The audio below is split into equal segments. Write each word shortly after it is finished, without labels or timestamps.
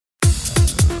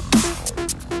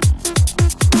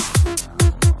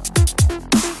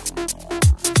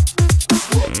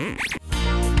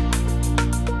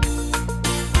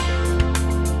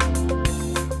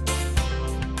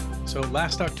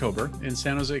last October in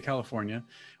San Jose, California,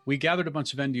 we gathered a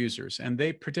bunch of end users, and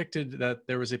they predicted that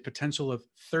there was a potential of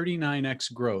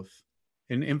 39x growth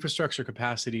in infrastructure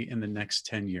capacity in the next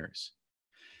 10 years.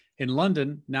 In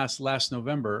London, last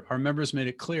November, our members made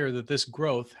it clear that this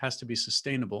growth has to be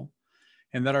sustainable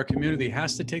and that our community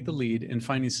has to take the lead in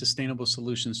finding sustainable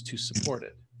solutions to support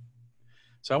it.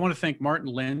 So I want to thank Martin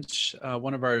Lynch,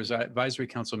 one of our advisory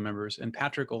council members, and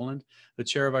Patrick Oland, the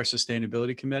chair of our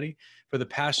sustainability committee, for the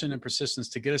passion and persistence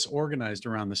to get us organized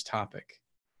around this topic.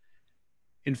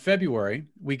 In February,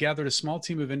 we gathered a small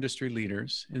team of industry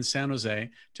leaders in San Jose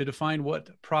to define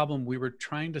what problem we were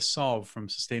trying to solve from a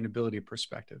sustainability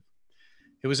perspective.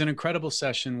 It was an incredible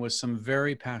session with some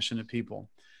very passionate people.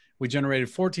 We generated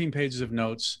 14 pages of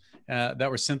notes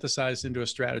that were synthesized into a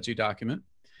strategy document.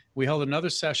 We held another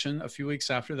session a few weeks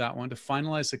after that one to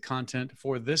finalize the content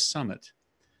for this summit.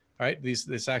 All right,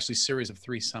 this actually series of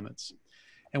 3 summits.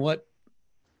 And what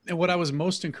I was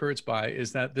most encouraged by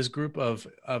is that this group of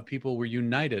people were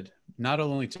united, not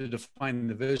only to define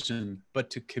the vision, but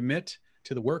to commit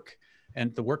to the work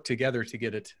and to work together to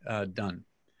get it done.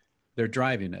 They're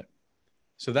driving it.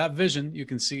 So that vision you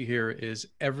can see here is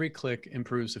every click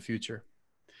improves the future.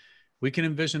 We can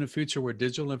envision a future where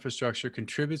digital infrastructure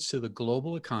contributes to the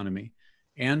global economy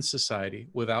and society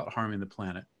without harming the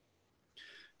planet.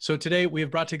 So today we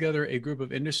have brought together a group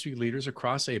of industry leaders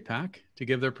across APAC to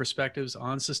give their perspectives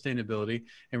on sustainability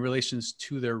in relations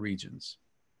to their regions.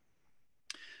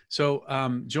 So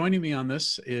joining me on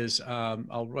this is,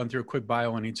 I'll run through a quick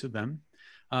bio on each of them.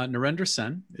 Narendra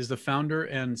Sen is the founder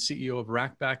and CEO of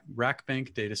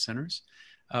RackBank Data Centers,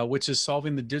 which is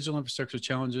solving the digital infrastructure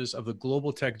challenges of the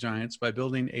global tech giants by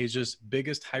building Asia's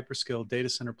biggest hyperscale data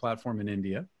center platform in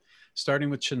India, starting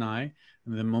with Chennai,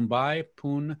 then Mumbai,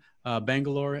 Pune,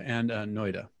 Bangalore, and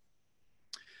Noida.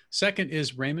 Second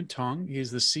is Raymond Tong.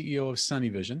 He's the CEO of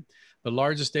Sunnyvision, the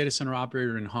largest data center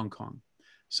operator in Hong Kong.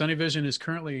 Sunnyvision is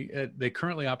they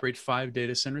currently operate 5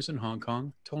 data centers in Hong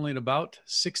Kong, totaling about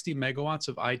 60 megawatts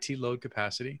of IT load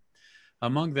capacity.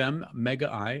 Among them, Mega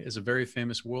I is a very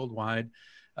famous worldwide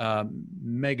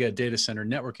mega data center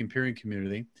networking peering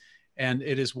community. And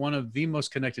it is one of the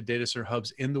most connected data center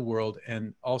hubs in the world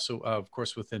and also, of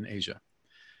course, within Asia.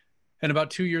 And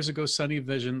about 2 years ago,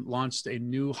 Sunnyvision launched a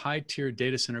new high-tier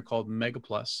data center called Mega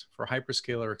Plus for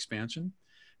hyperscaler expansion.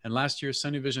 And last year,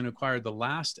 Sunnyvision acquired the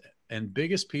last and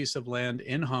biggest piece of land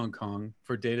in Hong Kong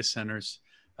for data centers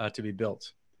to be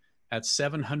built at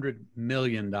 $700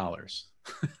 million,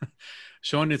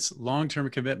 showing its long-term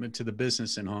commitment to the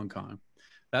business in Hong Kong.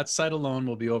 That site alone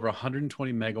will be over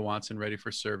 120 megawatts and ready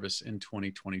for service in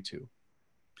 2022.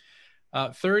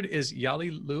 Third is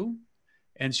Yali Liu,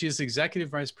 and she is the Executive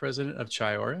Vice President of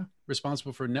Chayora,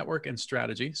 responsible for network and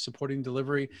strategy, supporting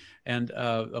delivery and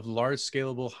of large,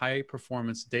 scalable,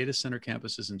 high-performance data center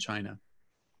campuses in China.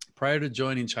 Prior to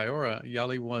joining Chayora,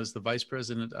 Yali was the Vice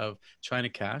President of China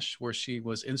Cash, where she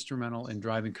was instrumental in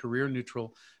driving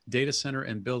career-neutral data center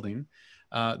and building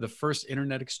the first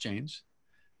internet exchange,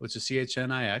 which is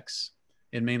CHNIX,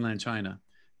 in mainland China.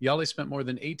 Yali spent more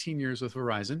than 18 years with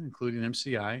Verizon, including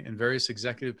MCI, in various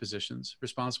executive positions,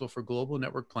 responsible for global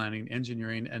network planning,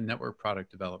 engineering, and network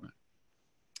product development.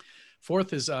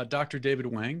 Fourth is Dr. David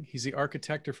Wang. He's the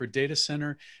architect for data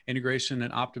center integration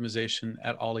and optimization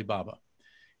at Alibaba.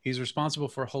 He's responsible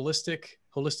for holistically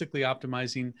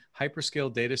optimizing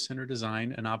hyperscale data center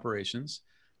design and operations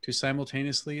to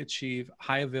simultaneously achieve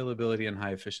high availability and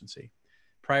high efficiency.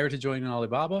 Prior to joining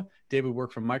Alibaba, David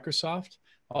worked for Microsoft,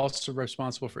 also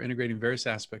responsible for integrating various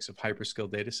aspects of hyperscale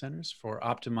data centers for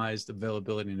optimized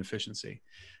availability and efficiency.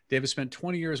 David spent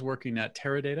 20 years working at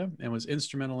Teradata and was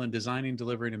instrumental in designing,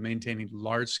 delivering, and maintaining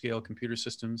large-scale computer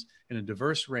systems in a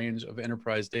diverse range of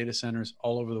enterprise data centers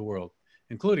all over the world,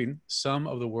 including some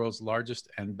of the world's largest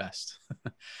and best.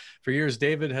 For years,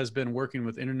 David has been working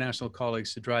with international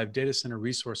colleagues to drive data center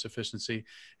resource efficiency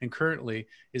and currently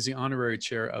is the honorary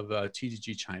chair of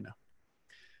TDG China.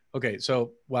 Okay,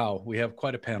 so wow, we have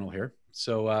quite a panel here.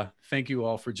 So thank you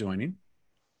all for joining.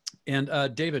 And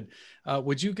David,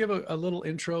 would you give a little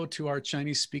intro to our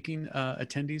Chinese speaking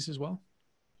attendees as well?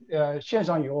 线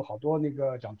上有好多那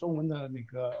个讲中文的那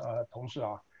个同事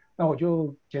啊，那我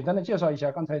就简单的介绍一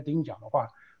下刚才丁讲的话。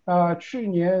去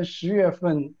年10月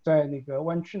份在那个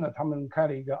湾区呢，他们开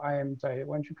了一个 IM 在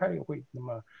湾区开了一个会，那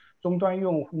么终端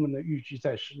用户们呢预计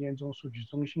在10年中数据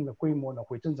中心的规模呢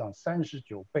会增长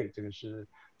39倍，这个是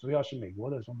主要是美国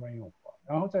的终端用户。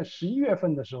然后在11月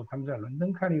份的时候，他们在伦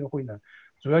敦开了一个会呢，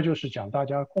主要就是讲大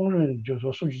家公认就是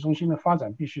说数据中心的发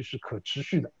展必须是可持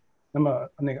续的。那么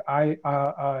那个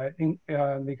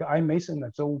iMason 呢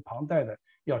责无旁贷的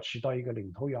要起到一个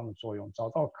领头羊的作用，找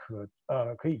到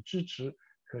可以支持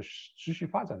可持续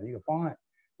发展的一个方案。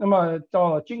那么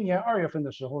到今年2月份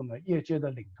的时候呢，业界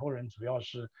的领头人主要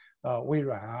是微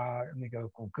软啊、那个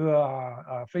谷歌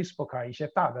啊、Facebook 啊一些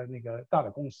大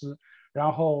的公司，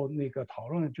然后讨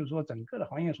论就是说整个的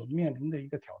行业所面临的一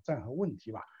个挑战和问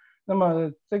题吧。那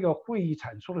么这个会议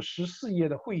产出了14页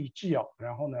的会议纪要，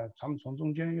然后呢，他们从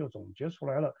中间又总结出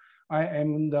来了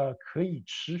IM 的可以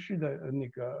持续的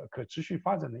可持续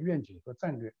发展的愿景和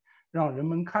战略，让人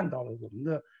们看到了我们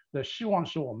的希望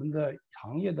是我们的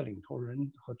行业的领头人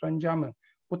和专家们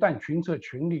不但群策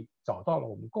群力找到了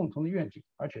我们共同的愿景，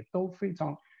而且都非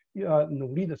常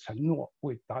努力的承诺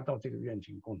为达到这个愿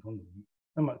景共同努力。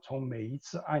那么从每一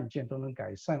次案件都能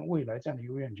改善未来这样的一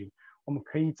个愿景，我们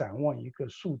可以展望一个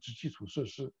数值基础设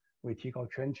施为提高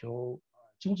全球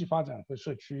经济发展和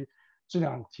社区质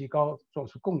量提高做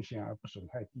出贡献而不损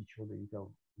害地球的一个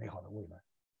美好的未来。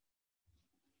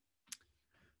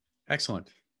Excellent.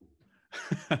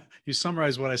 You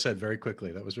summarized what I said very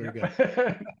quickly. That was very good.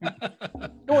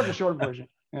 It was a short version.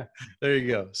 Yeah. There you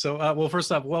go. So, well,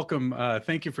 first off, welcome.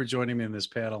 Thank you for joining me in this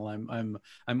panel.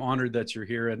 I'm honored that you're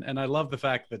here, and I love the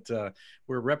fact that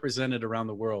we're represented around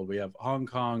the world. We have Hong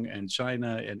Kong and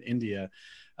China and India,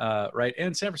 right,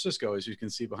 and San Francisco, as you can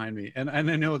see behind me. And I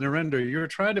know, Narendra, you were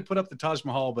trying to put up the Taj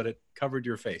Mahal, but it covered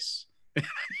your face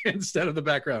instead of the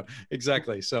background.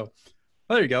 Exactly. So.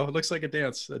 Oh, there you go. It looks like a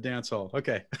dance hall.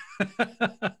 Okay.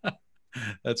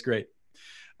 That's great.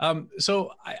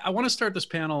 So I want to start this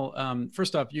panel.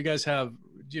 First off, you guys have,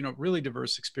 really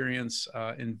diverse experience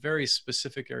in very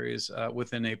specific areas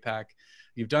within APAC.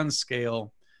 You've done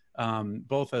scale,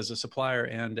 both as a supplier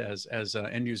and as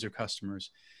end user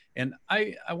customers. And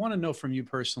I want to know from you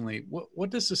personally, what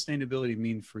does sustainability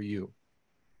mean for you?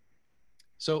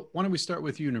 So why don't we start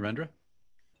with you, Narendra?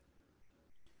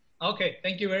 Okay,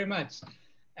 thank you very much.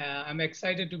 I'm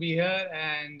excited to be here,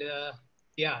 and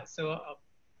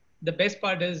the best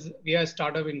part is we are a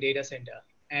startup in data center,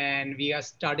 and we are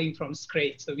starting from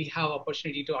scratch. So we have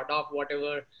opportunity to adopt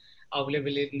whatever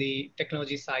available in the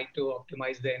technology side to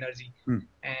optimize the energy.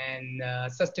 And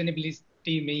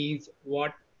sustainability means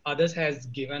what others has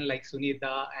given, like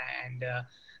Sunita and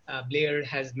Blair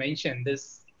has mentioned.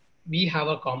 This we have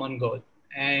a common goal,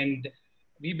 and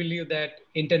we believe that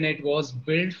internet was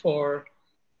built for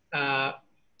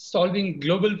solving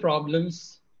global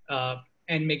problems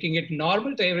and making it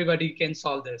normal to everybody can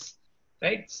solve this,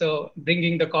 right? So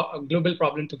bringing the global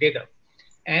problem together.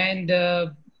 And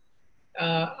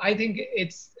I think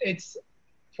it's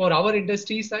for our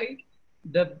industry side,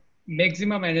 the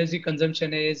maximum energy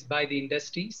consumption is by the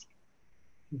industries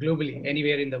globally,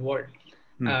 anywhere in the world,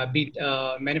 be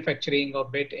it manufacturing or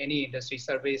be it any industry,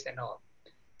 service and all.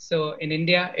 So in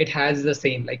India, it has the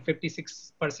same, like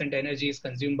 56% energy is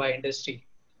consumed by industry.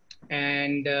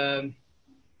 And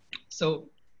so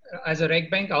as a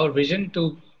reg bank, our vision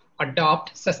to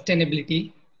adopt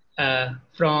sustainability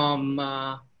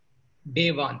from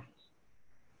day one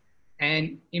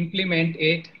and implement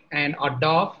it and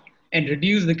adopt and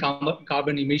reduce the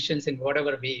carbon emissions in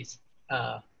whatever ways.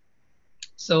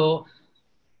 So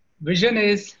vision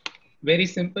is very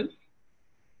simple: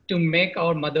 to make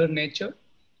our mother nature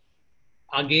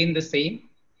again the same,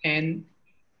 and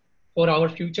for our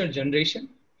future generation,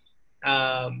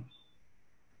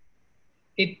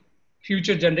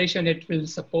 future generation, it will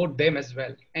support them as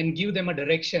well and give them a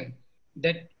direction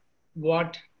that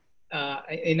what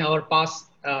in our past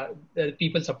the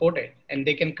people supported, and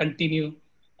they can continue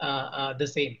the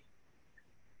same.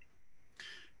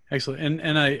 Excellent.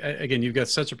 And again, you've got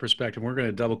such a perspective. We're going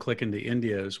to double click into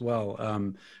India as well,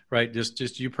 right?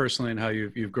 Just you personally and how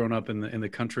you've grown up in the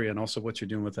country, and also what you're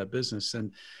doing with that business.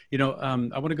 And I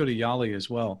want to go to Yali as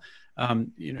well.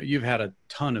 You've had a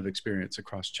ton of experience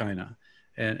across China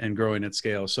and growing at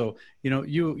scale. So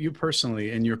you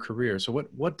personally in your career. So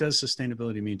what does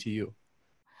sustainability mean to you?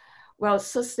 Well,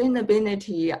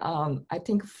 sustainability, I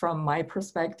think from my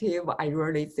perspective, I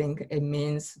really think it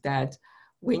means that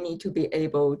we need to be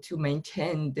able to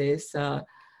maintain this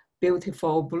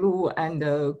beautiful blue and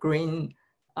green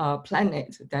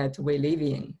planet that we live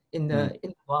in the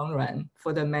long run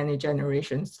for the many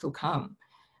generations to come.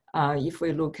 If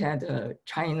we look at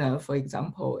China, for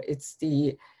example, it's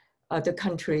the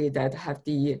country that have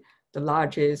the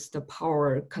largest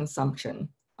power consumption.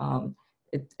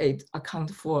 It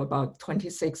accounts for about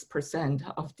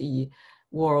 26% of the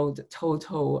world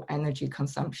total energy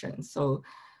consumption. So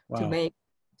wow.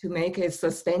 To make it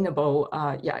sustainable,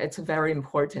 it's very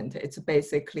important. It's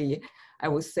basically, I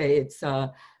would say, it's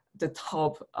the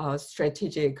top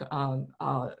strategic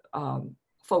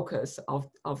focus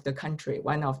of the country,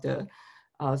 one of the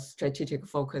strategic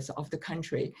focus of the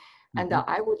country. And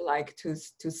I would like to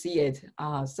see it,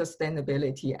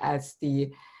 sustainability as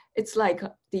it's like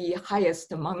the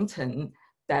highest mountain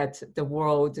that the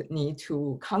world need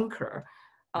to conquer.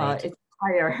 Right.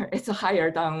 It's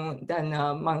higher than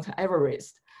Mount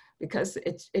Everest, because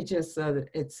it's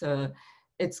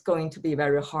going to be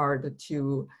very hard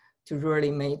to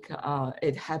really make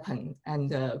it happen. And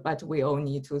but we all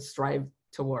need to strive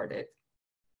toward it.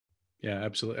 Yeah,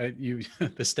 absolutely.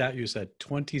 The stat you said,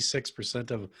 26%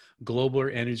 of global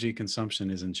energy consumption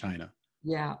is in China.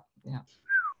 Yeah, yeah.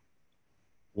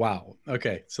 Wow.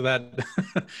 Okay, so that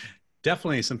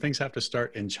definitely some things have to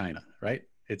start in China, right?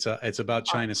 It's about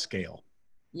China's scale.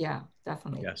 Yeah,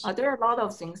 definitely. Yes. There are a lot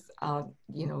of things,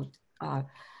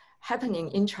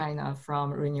 happening in China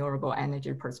from renewable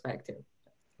energy perspective.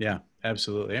 Yeah,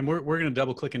 absolutely. And we're going to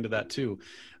double click into that too.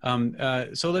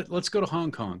 So let's go to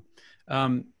Hong Kong.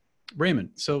 Raymond,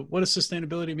 so what does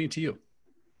sustainability mean to you?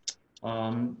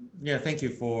 Yeah, thank you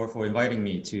for inviting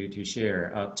me to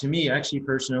share. To me, actually,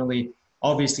 personally,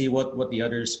 obviously what the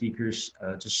other speakers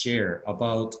just share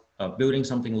about building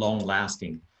something long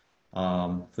lasting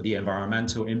for the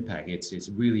environmental impact, it's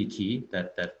really key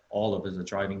that all of us are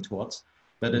driving towards.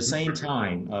 But at the same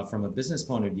time, from a business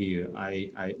point of view,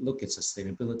 I look at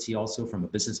sustainability also from a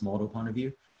business model point of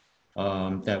view.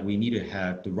 That we need to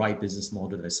have the right business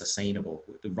model that is sustainable,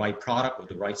 with the right product, with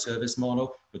the right service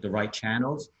model, with the right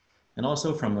channels. And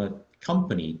also from a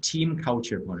company team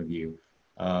culture point of view,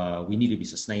 we need to be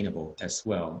sustainable as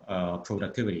well.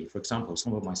 Productivity, for example,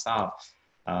 some of my staff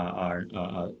are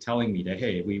telling me that,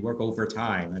 hey, we work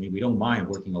overtime. I mean, we don't mind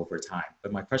working overtime.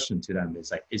 But my question to them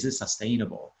is like, is it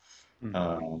sustainable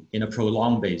in a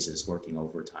prolonged basis working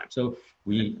overtime? So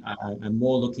I'm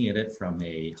more looking at it from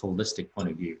a holistic point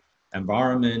of view.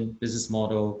 Environment, business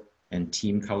model, and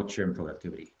team culture and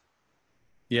productivity.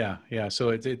 Yeah, yeah.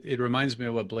 So it reminds me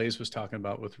of what Blaise was talking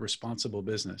about with responsible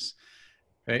business,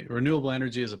 right? Renewable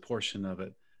energy is a portion of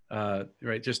it,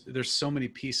 right? Just there's so many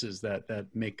pieces that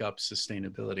make up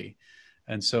sustainability.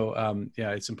 And so,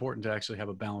 yeah, it's important to actually have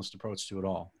a balanced approach to it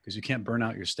all, because you can't burn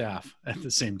out your staff at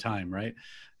the same time, right?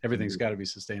 Everything's got to be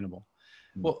sustainable.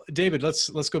 Well, David,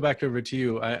 let's go back over to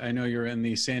you. I know you're in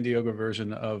the San Diego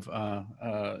version of,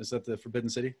 is that the Forbidden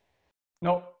City?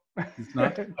 No. It's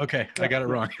not? Okay, I got it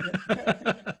wrong.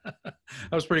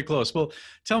 I was pretty close. Well,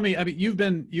 tell me, I mean, you've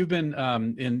been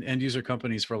in end user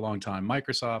companies for a long time,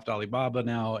 Microsoft, Alibaba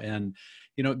now, and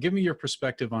give me your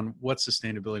perspective on what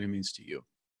sustainability means to you.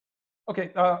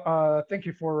 Okay, thank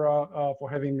you for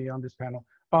having me on this panel.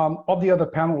 All the other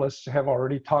panelists have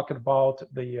already talked about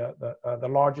the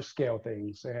larger scale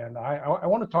things, and I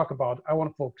want to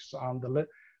focus on the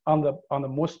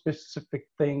more specific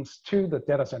things to the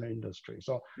data center industry.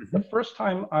 So the first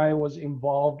time I was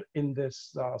involved in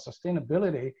this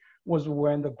sustainability was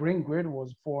when the Green Grid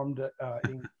was formed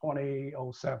in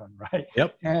 2007, right?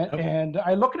 Yep. And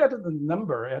I looked at the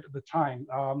number at the time.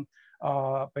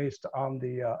 Based on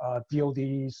the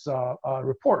DOD's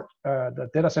report. The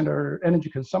data center energy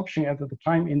consumption at the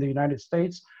time in the United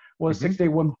States was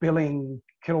 61 billion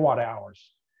kilowatt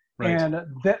hours. Right. And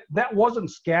that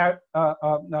wasn't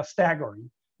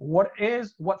staggering. What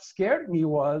scared me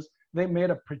was they made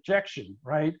a projection,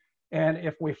 right? And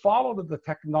if we followed the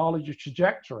technology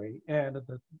trajectory, and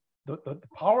the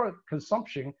power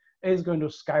consumption is going to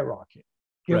skyrocket,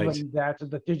 given that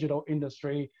the digital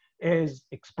industry is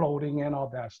exploding and all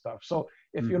that stuff. So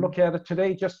if you look at it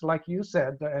today, just like you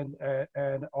said,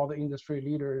 and all the industry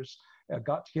leaders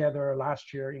got together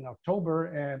last year in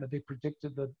October, and they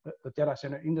predicted that the data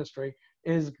center industry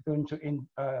is going to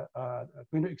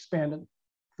expand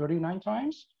 39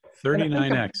 times.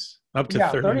 39x, up to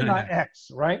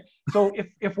 39x, right? So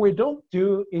if we don't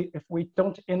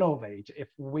innovate, if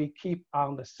we keep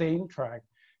on the same track,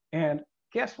 and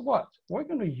guess what? We're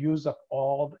going to use up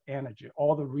all the energy,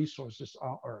 all the resources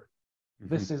on Earth.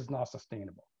 This is not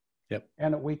sustainable. Yep.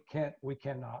 And we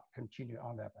cannot continue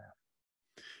on that path.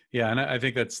 Yeah, and I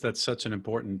think that's such an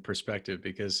important perspective,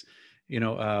 because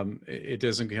it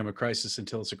doesn't become a crisis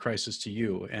until it's a crisis to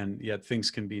you, and yet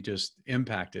things can be just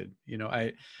impacted.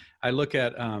 I look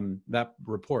at that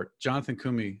report. Jonathan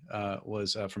Kumi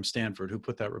was from Stanford, who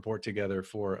put that report together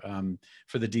for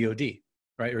the DoD.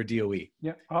 Right, or DOE.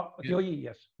 Yeah, DOE,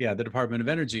 yes. Yeah, the Department of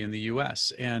Energy in the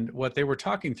U.S. And what they were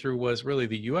talking through was really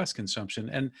the U.S. consumption.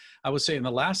 And I would say in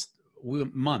the last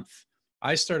month,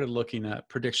 I started looking at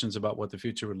predictions about what the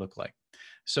future would look like.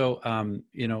 So,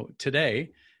 today,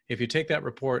 if you take that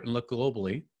report and look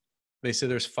globally, they say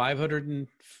there's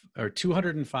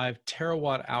 205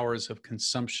 terawatt hours of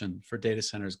consumption for data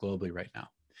centers globally right now.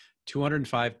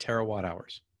 205 terawatt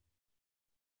hours.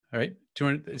 All right,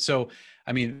 So,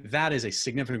 I mean, that is a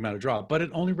significant amount of draw, but it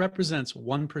only represents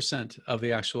 1% of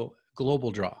the actual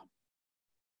global draw.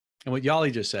 And what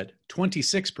Yali just said,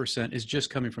 26% is just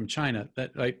coming from China.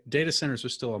 That, like, data centers are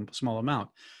still a small amount,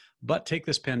 but take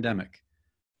this pandemic,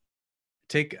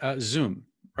 take Zoom,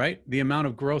 right? The amount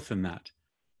of growth in that,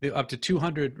 up to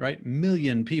 200, right,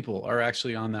 million people are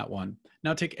actually on that one.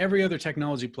 Now take every other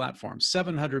technology platform,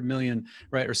 700 million,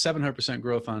 right, or 700%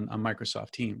 growth on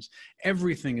Microsoft Teams.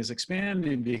 Everything is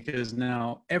expanding because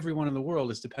now everyone in the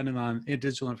world is dependent on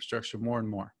digital infrastructure more and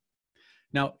more.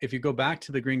 Now, if you go back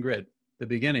to the green grid, the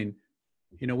beginning,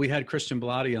 you know, we had Christian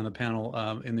Bellotti on the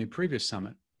panel in the previous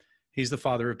summit. He's the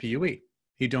father of PUE.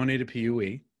 He donated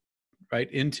PUE,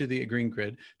 right, into the green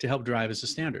grid to help drive as a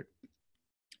standard.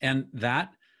 And that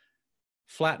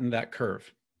flattened that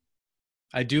curve.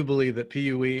 I do believe that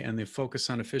PUE and the focus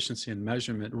on efficiency and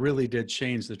measurement really did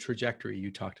change the trajectory you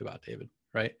talked about, David,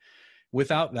 right?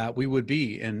 Without that, we would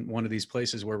be in one of these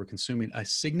places where we're consuming a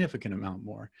significant amount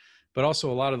more, but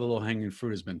also a lot of the low-hanging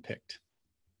fruit has been picked.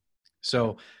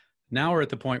 So now we're at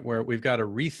the point where we've got to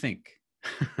rethink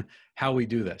how we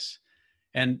do this.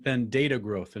 And then data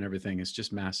growth and everything is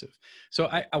just massive. So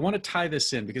I want to tie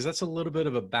this in because that's a little bit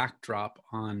of a backdrop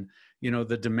on, you know,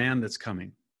 the demand that's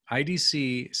coming.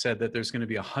 IDC said that there's going to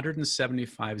be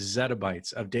 175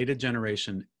 zettabytes of data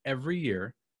generation every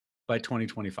year by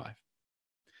 2025.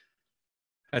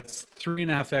 That's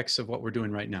 3.5x of what we're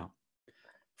doing right now.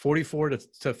 44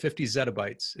 to 50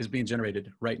 zettabytes is being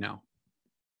generated right now.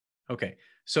 Okay,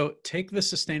 so take the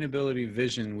sustainability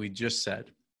vision we just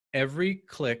said. Every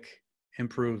click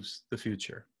improves the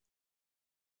future.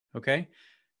 Okay?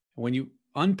 When you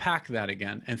unpack that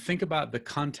again and think about the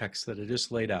context that I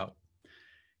just laid out,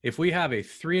 if we have a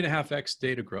 3.5x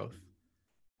data growth,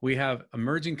 we have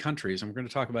emerging countries, and we're going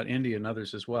to talk about India and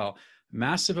others as well,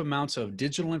 massive amounts of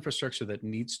digital infrastructure that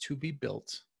needs to be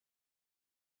built.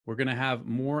 We're going to have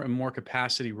more and more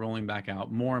capacity rolling back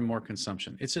out, more and more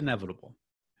consumption. It's inevitable,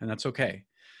 and that's okay.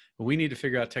 But we need to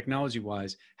figure out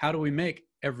technology-wise, how do we make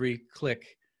every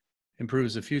click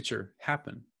improves the future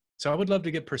happen? So I would love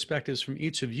to get perspectives from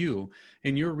each of you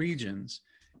in your regions.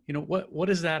 You know, what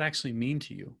does that actually mean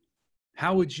to you?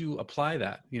 How would you apply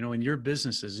that, you know, in your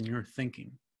businesses and your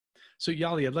thinking? So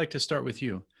Yali, I'd like to start with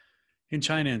you. In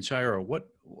China and Chayora,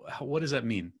 what does that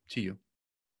mean to you?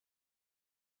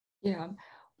 Yeah,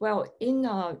 well,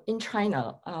 in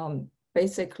China,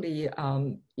 basically,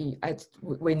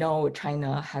 we know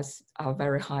China has a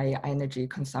very high energy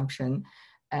consumption.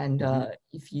 And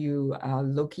if you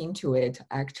look into it,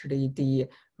 actually the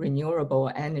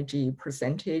renewable energy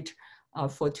percentage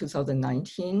for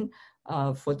 2019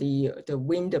 for the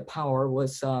wind power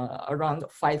was around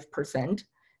 5%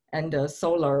 and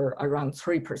solar around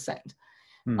 3%.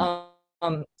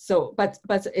 So, but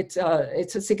it's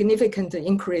a significant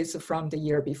increase from the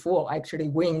year before. Actually,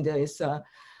 wind is a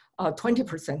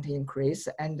 20% increase,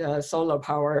 and solar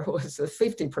power was a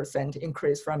 50%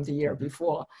 increase from the year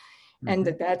before. And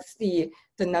that's the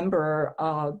number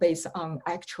based on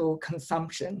actual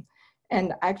consumption.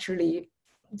 And actually,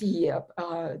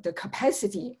 the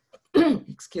capacity,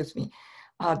 excuse me,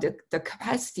 the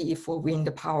capacity for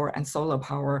wind power and solar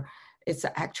power is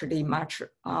actually much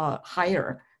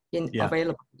higher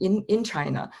available in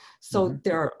China. So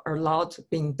there are a lot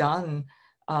being done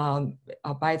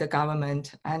by the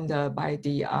government and by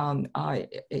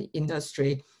the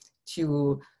industry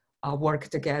to work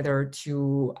together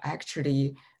to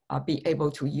actually be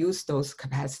able to use those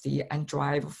capacity and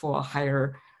drive for a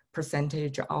higher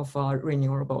percentage of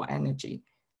renewable energy.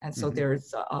 And so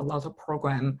there's a lot of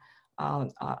program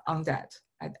on that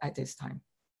at this time.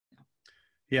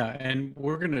 Yeah, and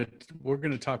we're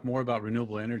gonna talk more about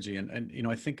renewable energy, and you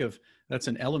know, I think of that's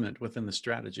an element within the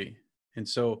strategy. And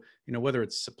so, you know, whether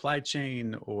it's supply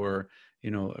chain or,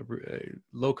 you know,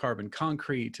 low carbon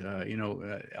concrete, you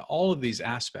know, all of these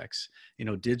aspects, you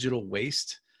know, digital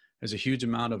waste, there's a huge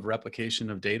amount of replication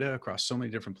of data across so many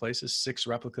different places, 6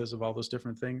 replicas of all those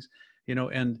different things, you know,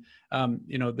 and,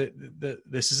 you know,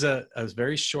 this is a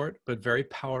very short but very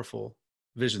powerful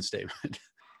vision statement.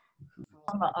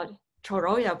 From a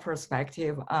Chayora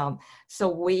perspective, so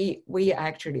we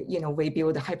actually, you know, we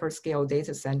build a hyperscale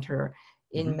data center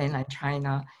in mainland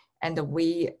China, and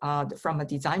we, from a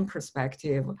design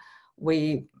perspective,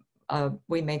 we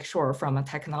make sure from a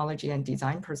technology and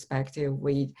design perspective,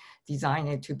 we design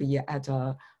it to be at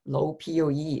a low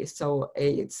PUE. So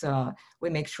it's we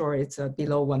make sure it's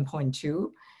below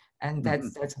 1.2, and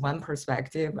that's one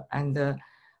perspective. And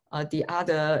the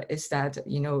other is that,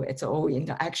 you know, it's all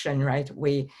interaction, right?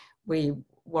 We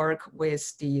work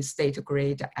with the state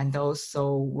grid and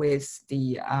also with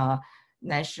the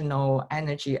National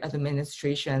Energy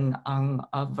Administration on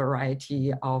a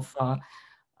variety of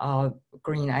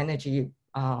green energy,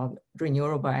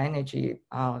 renewable energy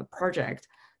project,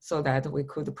 so that we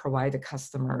could provide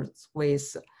customers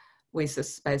with a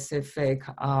specific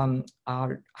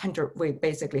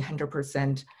basically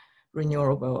 100%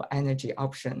 renewable energy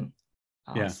option.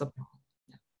 Supply.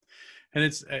 And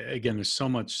it's, again, there's so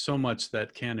much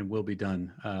that can and will be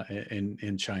done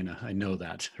in China. I know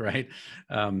that, right?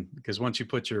 Because once you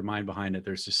put your mind behind it,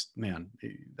 there's just, man,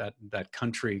 that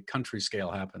country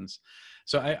scale happens.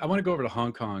 So I want to go over to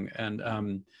Hong Kong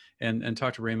and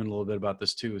talk to Raymond a little bit about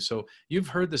this too. So you've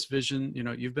heard this vision, you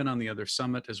know, you've been on the other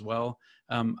summit as well.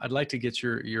 I'd like to get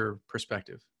your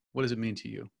perspective. What does it mean to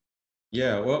you?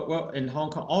 Yeah, well, in Hong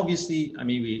Kong, obviously, I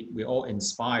mean, we all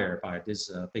inspired by this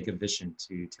bigger vision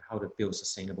to how to build a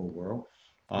sustainable world.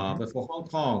 But for Hong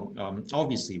Kong,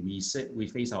 obviously, we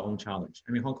face our own challenge.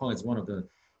 I mean, Hong Kong is one of the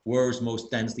world's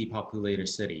most densely populated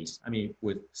cities. I mean,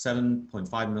 with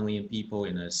 7.5 million people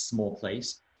in a small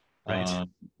place. Right.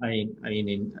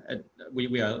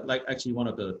 We are like actually one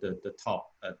of the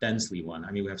top densely one.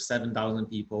 I mean, we have 7,000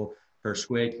 people per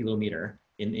square kilometer.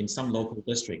 In some local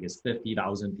district, it's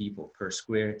 50,000 people per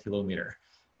square kilometer.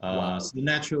 Wow. So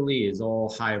naturally, it's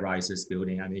all high-rises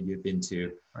building. I mean, you've been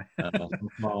to Hong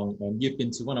Kong, and you've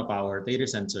been to one of our data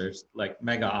centers, like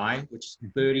Mega I, which is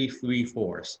 33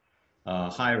 floors,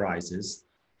 high-rises.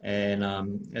 And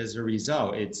as a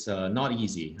result, it's not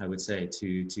easy, I would say,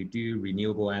 to do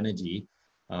renewable energy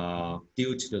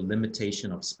due to the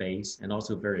limitation of space and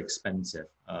also very expensive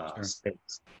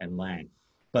space and land.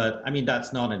 But I mean,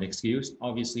 that's not an excuse.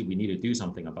 Obviously, we need to do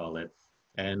something about it.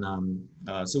 And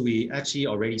so we actually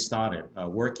already started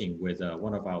working with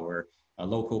one of our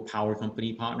local power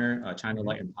company partner, China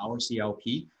Light and Power,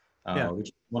 CLP, which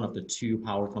is one of the two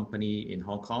power company in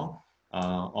Hong Kong,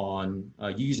 on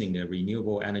using the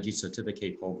renewable energy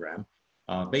certificate program.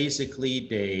 Basically,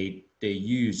 they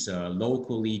use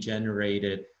locally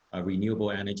generated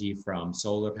renewable energy from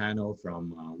solar panel,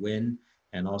 from wind,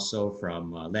 and also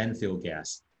from landfill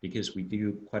gas, because we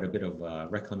do quite a bit of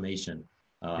reclamation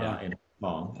in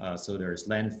Hong Kong. So there's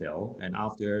landfill, and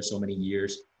after so many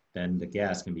years, then the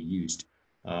gas can be used.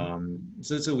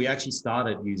 So we actually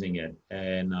started using it,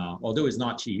 and although it's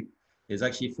not cheap, it's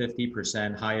actually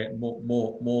 50% higher,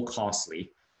 more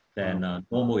costly than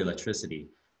normal electricity.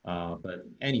 But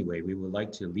anyway, we would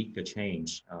like to lead the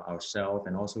change ourselves,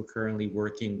 and also currently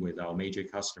working with our major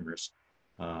customers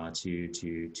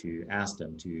to ask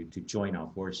them to join our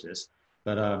forces.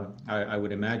 But I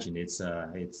would imagine it's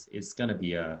going to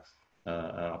be a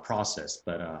process,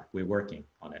 but we're working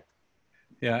on it.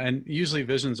 Yeah, and usually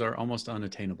visions are almost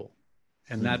unattainable,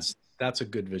 and that's a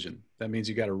good vision. That means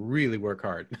you got to really work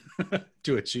hard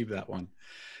to achieve that one.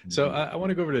 So I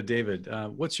want to go over to David.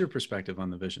 What's your perspective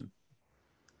on the vision?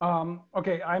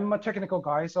 Okay, I'm a technical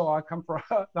guy, so I come from.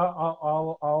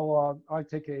 I'll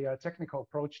take a technical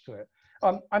approach to it.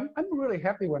 I'm really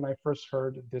happy when I first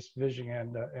heard this vision,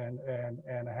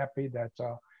 and happy that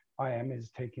IM is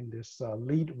taking this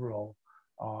lead role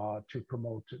to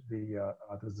promote the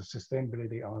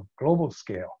sustainability on a global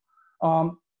scale.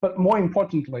 But more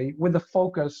importantly, with the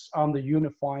focus on the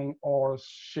unifying all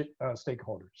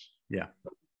stakeholders. Yeah.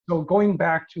 So going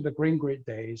back to the Green Grid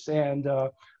days, and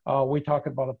we talked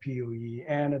about a PUE,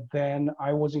 and then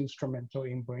I was instrumental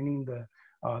in bringing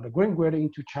the Green Grid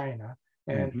into China,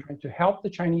 and trying to help the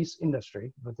Chinese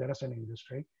industry, the data center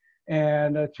industry,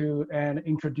 and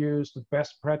introduce the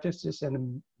best practices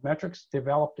and metrics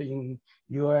developed in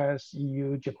US,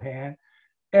 EU, Japan.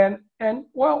 And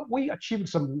well, we achieved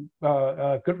some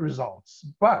good results.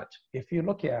 But if you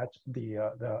look at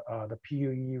the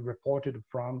PUE reported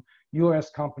from US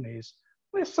companies,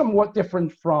 it's somewhat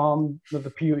different from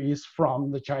the PUEs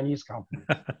from the Chinese companies.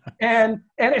 and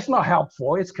it's not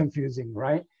helpful, it's confusing,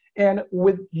 right? And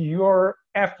with your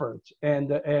effort and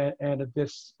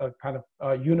this kind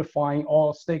of unifying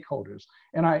all stakeholders,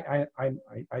 and I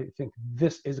think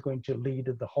this is going to lead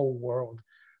the whole world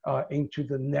into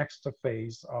the next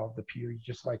phase of the PUE.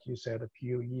 Just like you said, the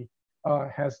PUE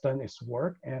has done its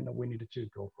work, and we needed to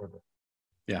go further.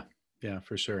 Yeah,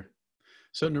 for sure.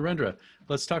 So Narendra,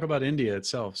 let's talk about India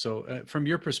itself. So from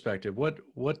your perspective,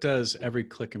 what does every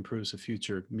click improves the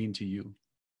future mean to you?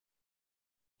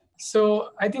 So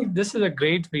I think this is a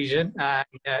great vision, and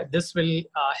this will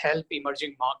help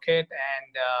emerging market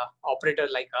and operator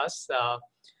like us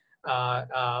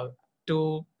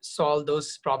to solve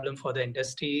those problems for the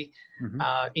industry.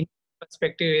 In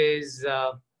perspective is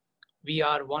we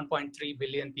are 1.3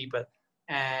 billion people,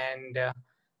 and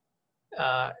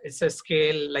it's a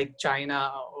scale like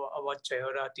China, what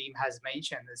Chayora team has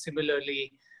mentioned.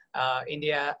 Similarly,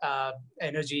 India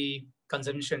energy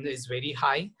consumption is very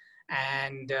high,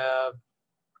 and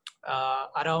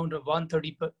around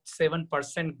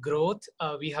 137% growth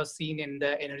we have seen in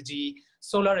the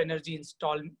solar energy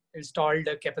installed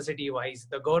capacity wise.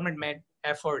 The government made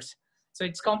efforts. So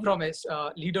it's come from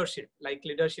leadership, like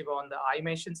leadership on the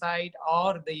iMasons side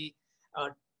or the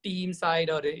team side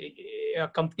or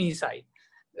company side.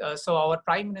 So our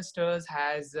Prime Minister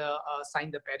has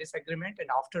signed the Paris Agreement, and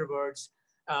afterwards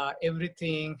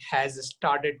everything has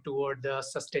started toward the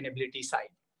sustainability side.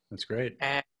 That's great.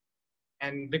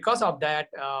 And because of that,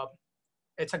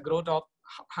 it's a growth of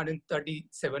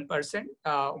 137%,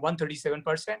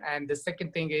 137%. And the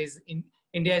second thing is,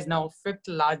 India is now 5th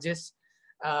largest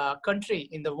country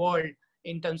in the world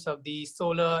in terms of the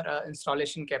solar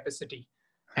installation capacity.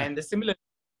 And the similar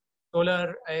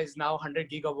solar is now 100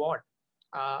 gigawatt.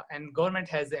 And government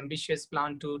has the ambitious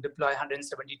plan to deploy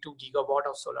 172 gigawatt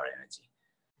of solar energy.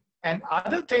 And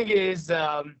other thing is,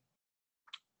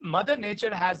 Mother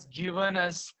Nature has given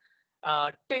us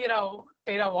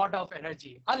terawatt of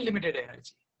energy, unlimited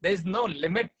energy. There is no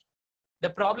limit. The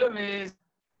problem is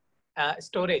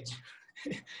storage.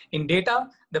 In data,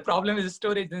 the problem is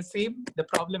storage, and same the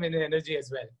problem in energy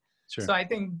as well. Sure. So I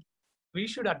think we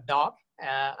should adopt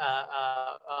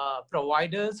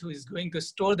providers who is going to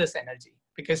store this energy,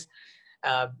 because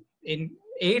in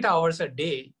 8 hours a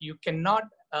day, you cannot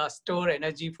store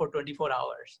energy for 24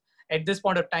 hours. At this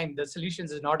point of time, the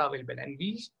solutions is not available. And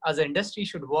we as an industry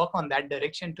should work on that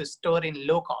direction to store in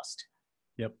low cost.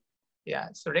 Yep. Yeah,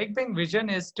 so RegBank vision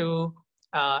is to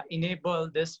enable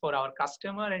this for our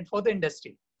customer and for the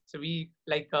industry. So we,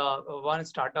 like one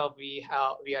startup, we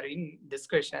are in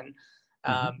discussion.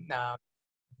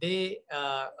 They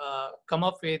come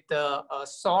up with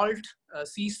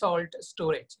sea salt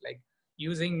storage, like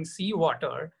using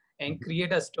seawater and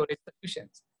create a storage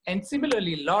solutions. And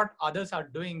similarly, a lot others are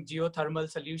doing geothermal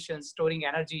solutions, storing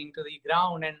energy into the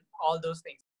ground and all those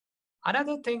things.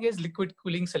 Another thing is liquid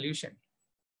cooling solution.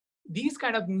 These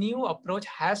kind of new approach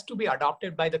has to be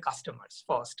adopted by the customers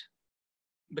first,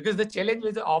 because the challenge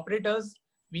with the operators,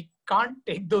 we can't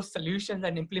take those solutions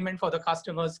and implement for the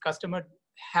customers. Customer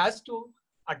has to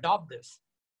adopt this.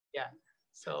 Yeah.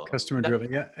 So customer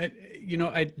driven. Yeah.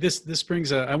 This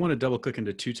brings I want to double click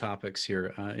into two topics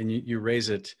here, and you raise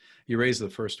the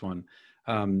first one,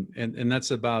 and that's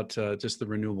about just the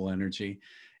renewable energy.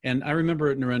 And I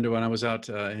remember, Narendra, when I was out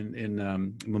in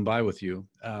Mumbai with you,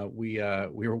 we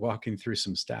were walking through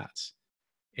some stats,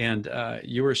 and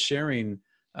you were sharing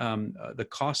the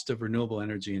cost of renewable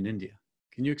energy in India.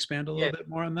 Can you expand a little bit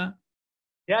more on that?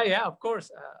 Yeah, of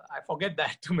course. I forget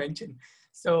that to mention.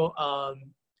 So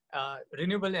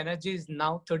renewable energy is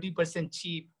now 30%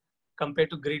 cheap compared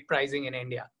to grid pricing in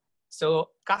India. So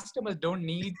customers don't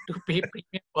need to pay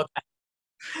premium for that.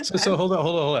 So hold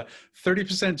on.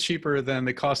 30% cheaper than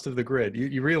the cost of the grid.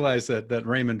 You realize that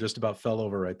Raymond just about fell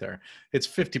over right there. It's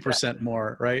 50%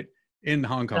 more, right? In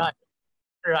Hong Kong.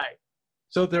 Right.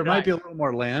 So there might be a little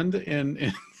more land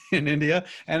in India.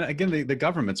 And again, the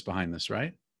government's behind this,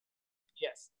 right?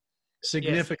 Yes.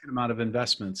 Significant amount of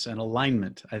investments and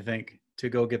alignment, I think, to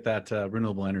go get that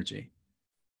renewable energy.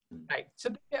 Right. So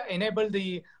they enable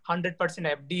the 100%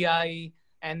 FDI,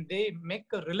 and they make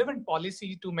a relevant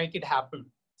policy to make it happen.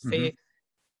 Say,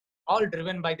 all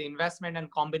driven by the investment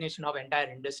and combination of entire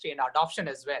industry and adoption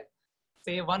as well.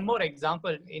 Say one more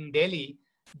example, in Delhi,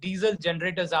 diesel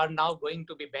generators are now going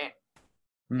to be banned.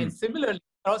 And similarly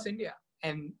across India.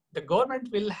 And the government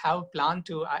will have plan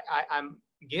to, I'm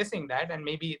guessing that, and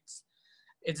maybe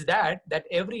it's that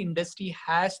every industry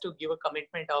has to give a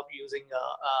commitment of using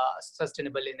a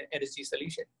sustainable energy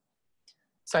solution.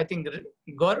 So I think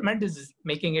the government is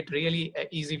making it really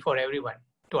easy for everyone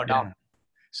to adopt. Yeah.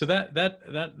 So that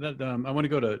I want to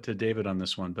go to David on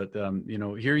this one, but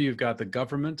here you've got the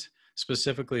government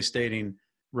specifically stating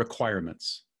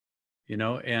requirements,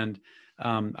 and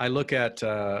I look at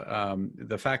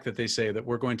the fact that they say that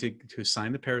we're going to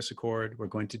sign the Paris Accord, we're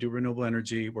going to do renewable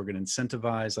energy, we're going to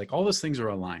incentivize, like all those things are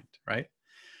aligned, right?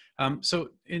 So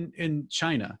in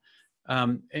China,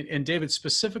 and David,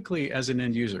 specifically as an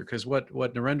end user, because what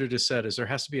Narendra just said is there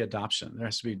has to be adoption, there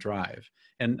has to be drive.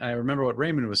 And I remember what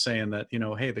Raymond was saying that,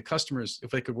 hey, the customers, if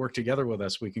they could work together with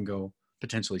us, we can go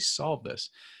potentially solve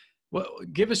this. Well,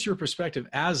 give us your perspective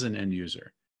as an end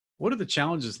user. What are the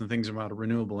challenges and things about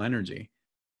renewable energy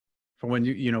for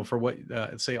when for what,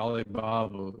 say,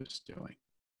 Alibaba is doing?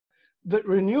 The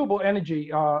renewable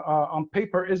energy on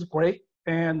paper is great.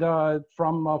 And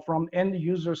from end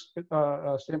user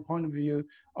standpoint of view,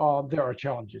 there are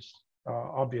challenges,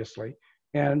 obviously.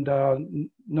 And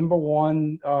number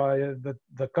one,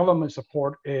 the government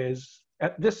support is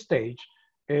at this stage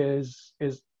is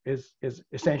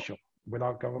essential.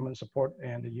 Without government support,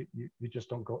 and you just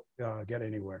don't get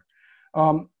anywhere.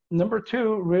 Number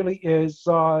two really is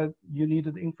you need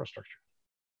the infrastructure,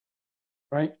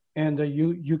 right? And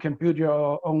you can build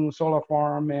your own solar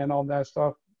farm and all that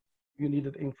stuff. You need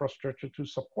the infrastructure to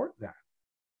support that,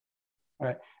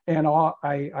 right? And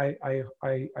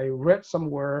I read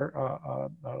somewhere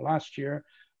last year,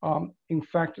 in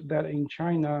fact, that in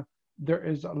China there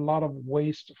is a lot of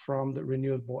waste from the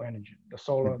renewable energy, the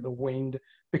solar, the wind,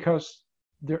 because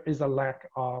there is a lack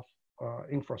of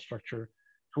infrastructure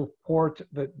to port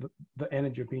the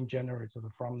energy being generated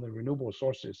from the renewable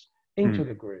sources into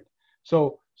the grid.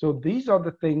 So these are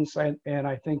the things, and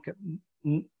I think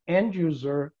end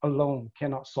user alone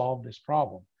cannot solve this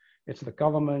problem. It's the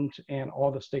government and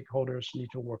all the stakeholders need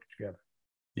to work together.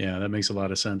 Yeah, that makes a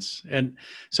lot of sense. And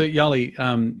so Yali,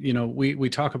 you know, we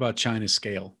talk about China's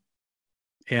scale.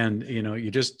 And, you know,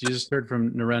 you just heard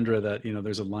from Narendra that, you know,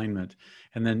 there's alignment.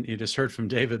 And then you just heard from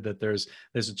David that there's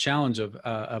a challenge of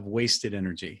wasted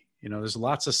energy. You know, there's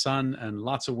lots of sun and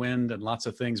lots of wind and lots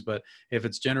of things, but if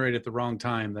it's generated at the wrong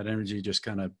time, that energy just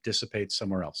kind of dissipates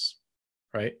somewhere else,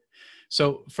 right?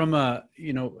 So from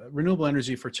you know, renewable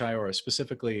energy for Chayora,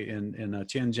 specifically in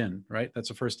Tianjin, right? That's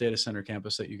the first data center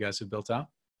campus that you guys have built out.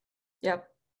 Yep.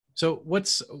 So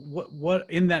what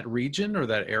in that region or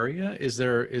that area, is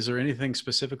there anything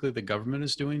specifically the government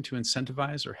is doing to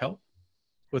incentivize or help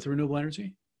with renewable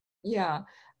energy? Yeah,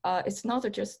 it's not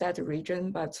just that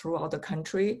region, but throughout the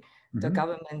country, the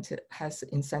government has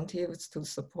incentives to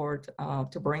support,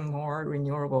 to bring more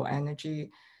renewable energy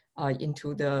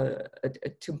into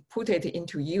to put it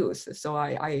into use. So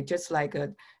I just like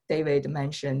David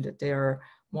mentioned, there are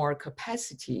more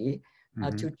capacity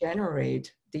to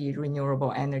generate the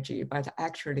renewable energy, but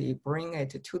actually bring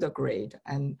it to the grid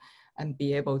and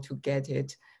be able to get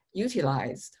it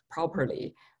utilized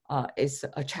properly is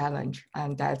a challenge,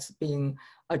 and that's being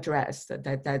addressed.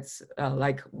 That's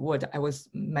like what I was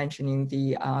mentioning,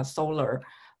 the solar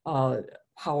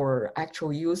power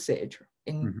actual usage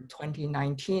in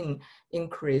 2019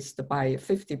 increased by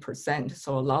 50%.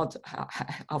 So a lot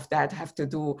of that have to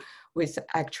do with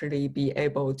actually be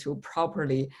able to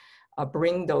properly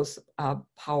bring those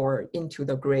power into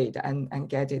the grid and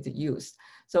get it used.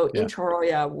 So in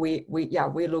Chayora,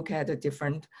 we look at the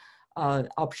different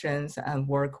options and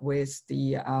work with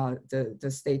the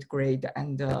state grid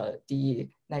and the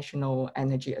National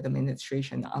Energy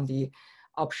Administration on the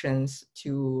options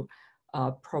to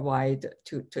provide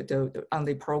on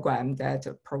the program that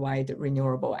provide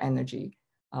renewable energy.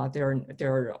 There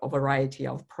are a variety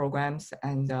of programs,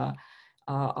 and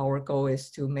our goal is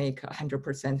to make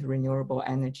 100% renewable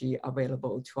energy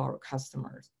available to our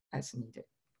customers as needed.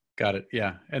 Got it.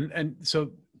 Yeah. And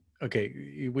so,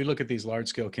 okay, we look at these large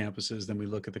scale campuses, then we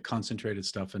look at the concentrated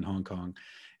stuff in Hong Kong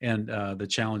and the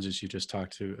challenges you just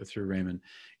talked through Raymond.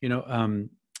 You know,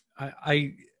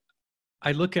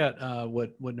 I look at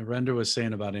what Narendra was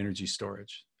saying about energy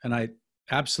storage, and I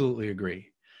absolutely agree.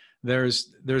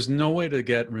 There's no way to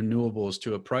get renewables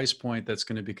to a price point that's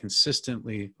going to be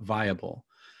consistently viable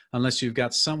unless you've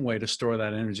got some way to store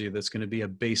that energy that's going to be a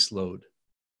base load.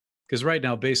 Because right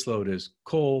now, base load is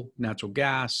coal, natural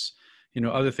gas, you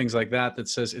know, other things like that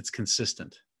says it's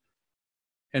consistent.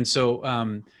 And so,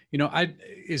 you know,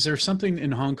 is there something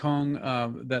in Hong Kong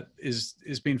that is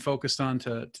being focused on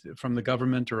from the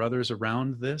government or others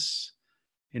around this,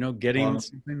 you know, getting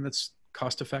something that's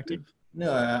cost effective?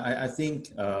 No, I think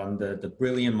the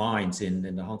brilliant minds in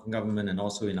the Hong Kong government and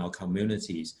also in our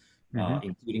communities,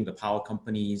 including the power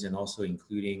companies and also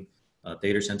including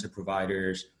data center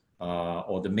providers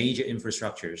or the major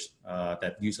infrastructures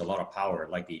that use a lot of power,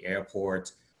 like the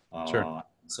airport,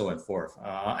 so and forth,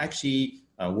 actually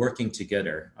working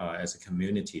together as a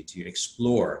community to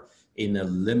explore in a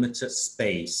limited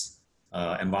space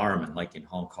environment, like in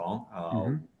Hong Kong,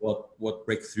 what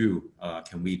breakthrough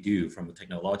can we do from a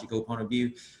technological point of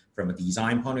view, from a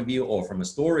design point of view, or from a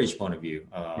storage point of view,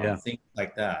 things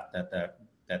like that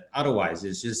otherwise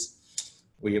is just,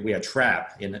 we are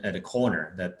trapped at a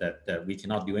corner that we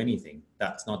cannot do anything.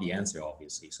 That's not the answer,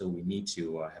 obviously. So we need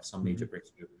to have some major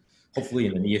breakthrough, hopefully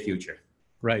in the near future.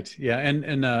 Right. Yeah.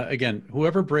 And again,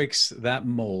 whoever breaks that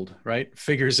mold, right,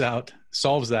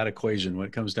 solves that equation when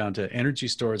it comes down to energy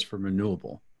storage for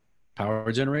renewable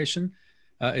power generation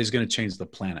is going to change the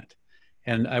planet.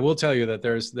 And I will tell you that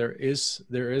there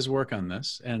is work on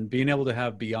this, and being able to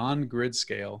have beyond grid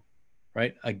scale,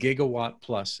 right, a gigawatt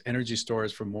plus energy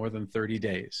storage for more than 30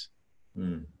 days.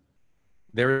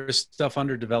 There is stuff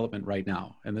under development right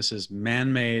now, and this is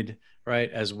man-made, right,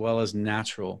 as well as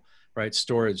natural, right?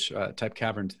 Storage type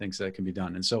cavern things that can be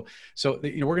done. And so we're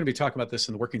going to be talking about this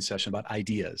in the working session about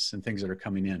ideas and things that are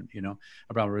coming in,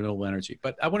 about renewable energy.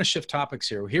 But I want to shift topics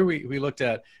here. Here we looked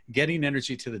at getting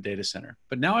energy to the data center,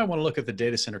 but now I want to look at the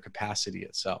data center capacity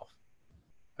itself.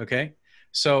 Okay.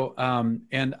 So,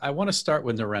 and I want to start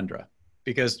with Narendra,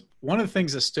 because one of the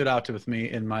things that stood out with me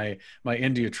in my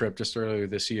India trip just earlier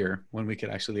this year, when we could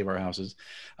actually leave our houses,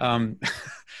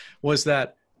 was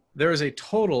that there is a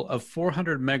total of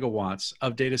 400 megawatts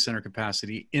of data center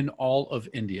capacity in all of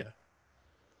India.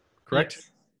 Correct?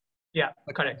 Yes.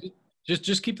 Yeah, correct.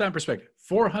 Just keep that in perspective.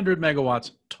 400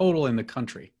 megawatts total in the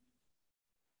country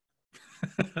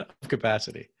of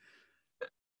capacity.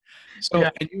 So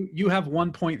yeah. And you have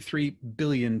 1.3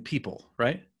 billion people,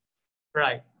 right?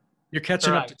 Right. You're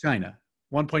catching up to China.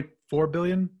 1.4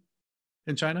 billion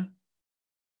in China?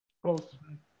 Close.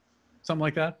 Something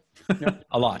like that? Yep.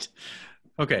 A lot.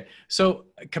 Okay. So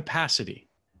capacity,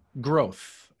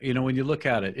 growth, when you look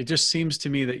at it, it just seems to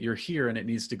me that you're here and it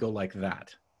needs to go like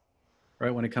that,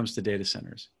 right? When it comes to data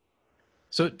centers.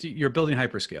 So you're building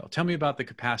hyperscale. Tell me about the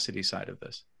capacity side of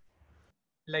this.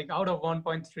 Like out of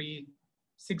 1.3,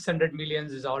 600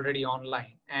 millions is already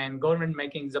online, and government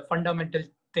making the fundamental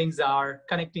things are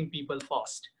connecting people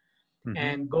first. Mm-hmm.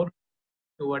 And go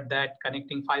toward that,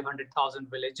 connecting 500,000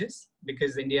 villages,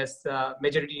 because India's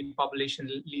majority population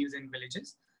lives in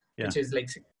villages, which is like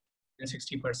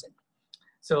 60%.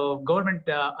 So government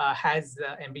has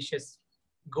ambitious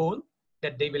goal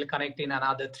that they will connect in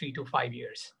another 3 to 5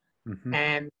 years.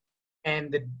 Mm-hmm.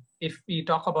 And if we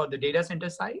talk about the data center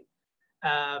side,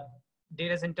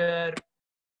 data center,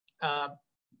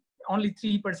 only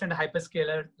 3%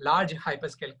 hyperscaler, large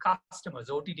hyperscale customers,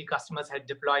 OTT customers, had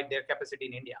deployed their capacity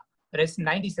in India. The rest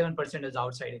 97% is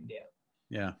outside India.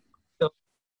 Yeah. So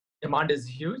demand is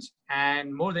huge,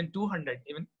 and more than 200,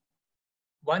 even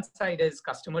one side is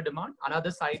customer demand,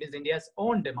 another side is India's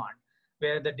own demand,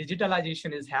 where the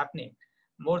digitalization is happening.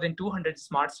 More than 200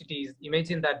 smart cities.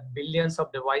 Imagine that billions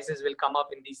of devices will come up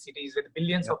in these cities, with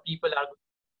billions of people are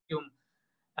going to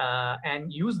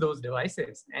and use those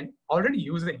devices and already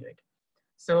using it.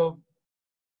 So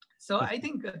I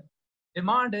think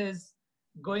demand is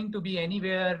going to be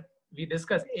anywhere. We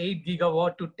discuss 8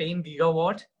 gigawatt to 10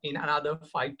 gigawatt in another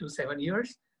 5 to 7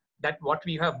 years. That what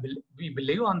we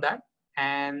believe on that,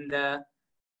 and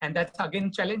that's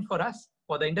again challenge for us,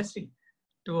 for the industry,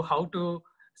 to how to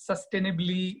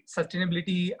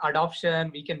sustainability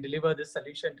adoption. We can deliver this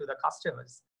solution to the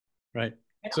customers. Right.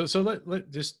 So let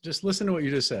just listen to what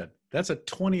you just said. That's a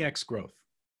 20x growth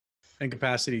in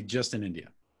capacity just in India.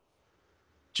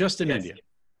 Just in India.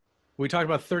 We talked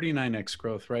about 39x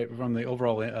growth, right, from the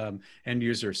overall end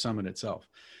user summit itself.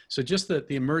 So just the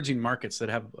emerging markets that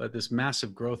have this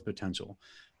massive growth potential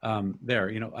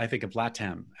there. I think of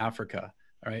LATAM, Africa,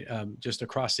 right, just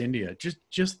across India.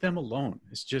 Just them alone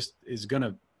is going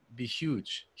to be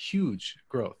huge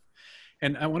growth.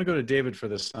 And I want to go to David for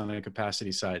this on the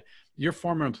capacity side. Your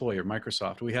former employer,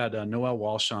 Microsoft, we had Noelle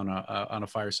Walsh on a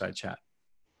fireside chat,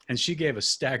 and she gave a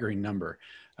staggering number.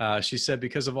 She said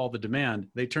because of all the demand,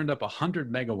 they turned up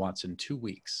 100 megawatts in 2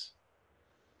 weeks.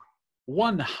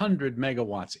 100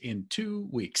 megawatts in 2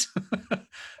 weeks.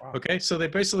 Wow. Okay, so they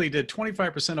basically did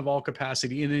 25% of all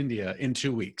capacity in India in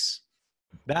 2 weeks.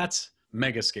 That's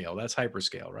mega scale. That's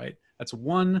hyperscale, right? That's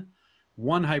one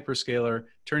hyperscaler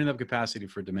turning up capacity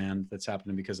for demand that's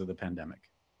happening because of the pandemic.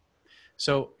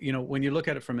 So, when you look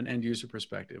at it from an end user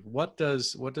perspective, what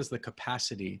does the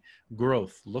capacity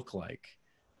growth look like?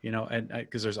 And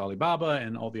because there's Alibaba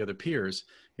and all the other peers,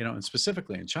 and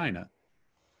specifically in China,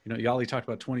 Yali talked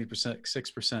about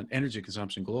 6% energy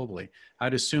consumption globally.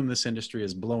 I'd assume this industry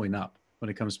is blowing up when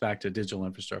it comes back to digital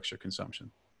infrastructure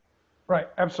consumption. Right,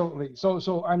 absolutely.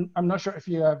 So I'm not sure if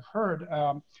you have heard,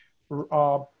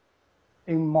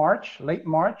 in March, late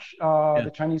March,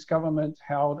 the Chinese government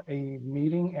held a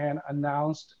meeting and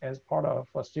announced, as part of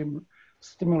a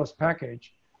stimulus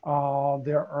package,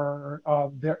 there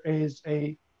is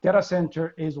a data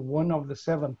center is one of the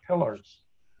 7 pillars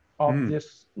of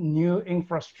this new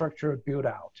infrastructure build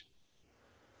out.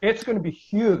 It's going to be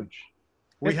huge.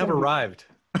 We have arrived.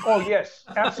 Oh yes,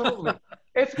 absolutely.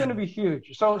 It's going to be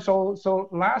huge. So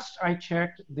last I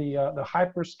checked the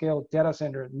hyperscale data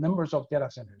center numbers of data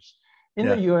centers. In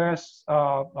the U.S.,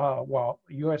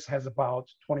 U.S. has about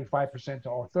 25%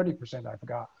 or 30%, I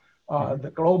forgot,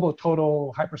 the global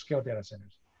total hyperscale data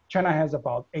centers. China has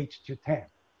about 8 to 10.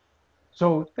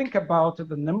 So think about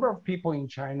the number of people in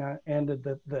China and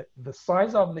the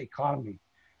size of the economy,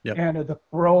 and the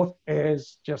growth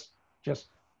is just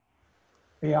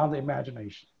beyond the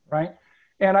imagination, right?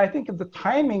 And I think the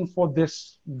timing for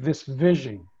this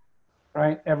vision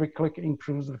right? Every click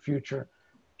improves the future.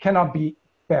 Cannot be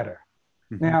better.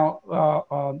 Now,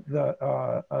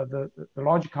 the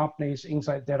large companies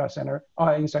inside data center,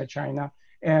 inside China,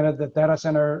 and the data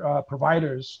center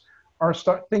providers are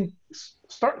start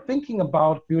thinking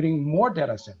about building more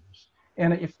data centers.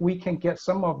 And if we can get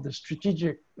some of the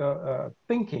strategic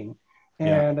thinking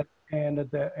and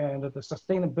the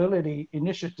sustainability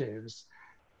initiatives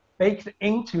baked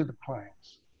into the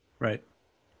plans, right?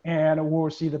 And we'll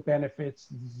see the benefits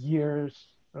years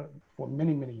for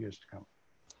many, many years to come.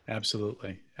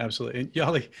 Absolutely, absolutely. And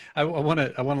Yali, I want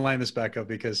to line this back up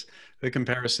because the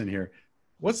comparison here.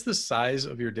 What's the size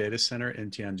of your data center in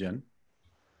Tianjin?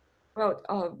 Well,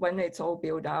 when it's all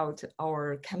built out,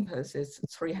 our campus is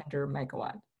 300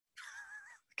 megawatt.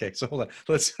 Okay, so hold on.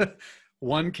 Let's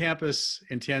one campus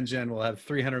in Tianjin will have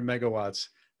 300 megawatts.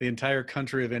 The entire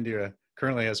country of India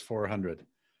currently has 400.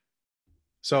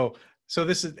 So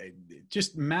this is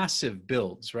just massive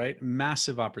builds, right?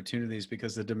 Massive opportunities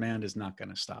because the demand is not going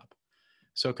to stop.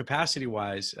 So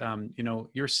capacity-wise, you know,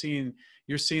 you're seeing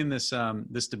this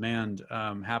this demand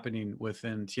happening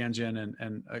within Tianjin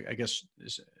and I guess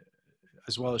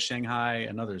as well as Shanghai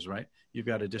and others, right? You've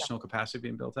got additional capacity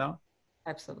being built out.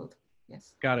 Absolutely,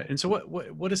 yes. Got it. And so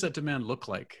what does that demand look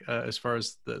like as far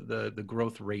as the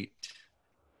growth rate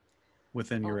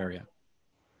within your area?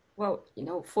 Well, you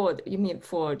know,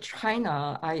 for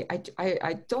China,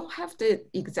 I don't have the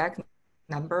exact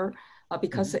number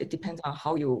because it depends on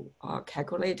how you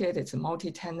calculate it. It's a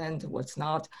multi-tenant, what's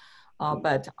not.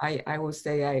 But I will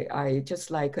say, I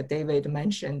just like David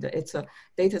mentioned, it's a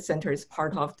data center is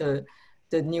part of the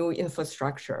new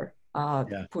infrastructure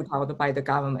put out by the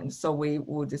government. So we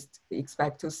would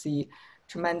expect to see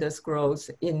tremendous growth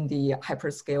in the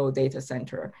hyperscale data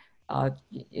center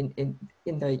in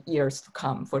the years to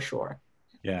come, for sure.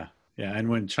 Yeah, yeah. And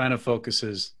when China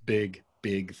focuses, big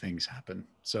things happen.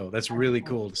 So that's really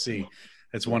cool to see.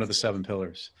 It's one of the 7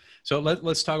 pillars. So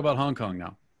let's talk about Hong Kong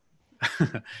now.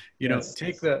 You know,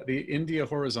 take the India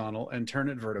horizontal and turn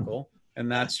it vertical, and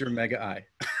that's your mega I.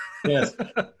 Yes,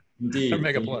 indeed. Or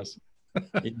mega plus.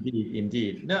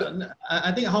 Indeed. No,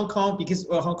 I think Hong Kong, because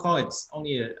Hong Kong, it's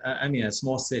only a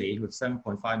small city with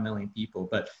 7.5 million people,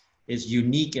 but it's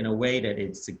unique in a way that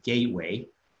it's a gateway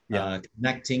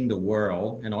connecting the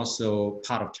world and also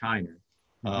part of China.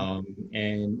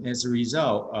 And as a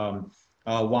result,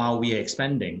 while we are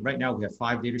expanding, right now we have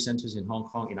 5 data centers in Hong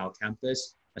Kong in our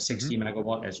campus, a 60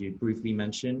 megawatt, as you briefly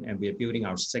mentioned, and we are building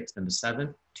our 6th and the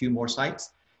 7th, 2 more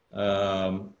sites.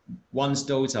 Once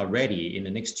those are ready in the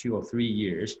next 2 or 3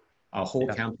 years, our whole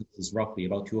campus is roughly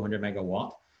about 200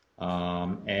 megawatt.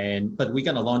 But we're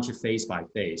going to launch it phase by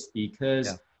phase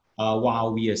because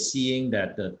while we are seeing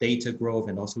that the data growth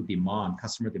and also demand,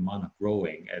 customer demand are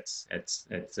growing, it's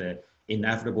an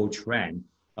inevitable trend,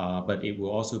 but it will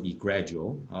also be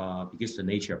gradual because the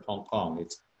nature of Hong Kong,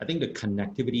 I think the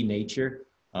connectivity nature,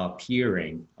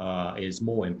 peering is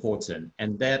more important,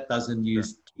 and that doesn't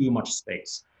use too much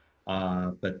space.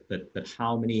 But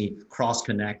how many cross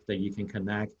connect that you can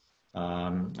connect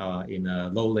in a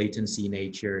low latency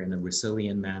nature, in a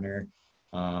resilient manner,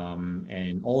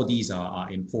 and all these are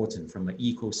important from the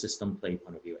ecosystem play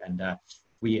point of view. And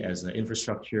we as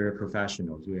infrastructure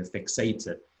professionals, we are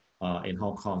fixated in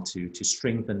Hong Kong to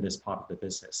strengthen this part of the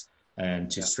business and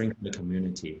to strengthen the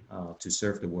community to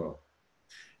serve the world.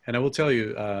 And I will tell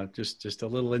you, just a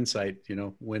little insight, you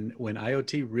know, when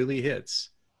IoT really hits,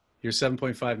 your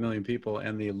 7.5 million people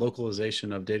and the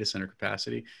localization of data center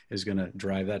capacity is going to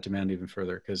drive that demand even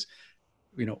further. Because,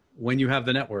 you know, when you have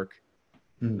the network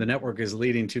is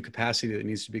leading to capacity that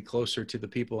needs to be closer to the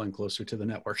people and closer to the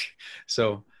network.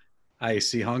 So I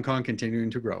see Hong Kong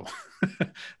continuing to grow.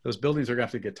 Those buildings are going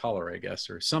to have to get taller, I guess,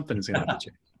 or something is going to have to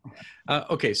change.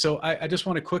 Okay, so I just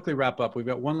want to quickly wrap up. We've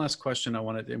got one last question I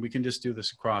wanted, and we can just do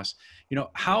this across. You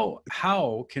know,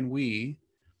 how can we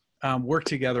work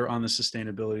together on the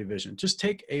sustainability vision? Just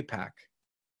take APAC.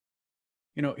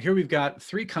 You know, here we've got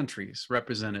 3 countries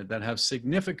represented that have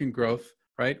significant growth,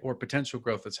 right, or potential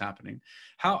growth that's happening.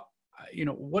 How, you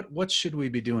know, what should we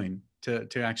be doing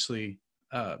to actually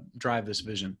drive this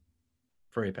vision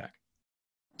for APAC?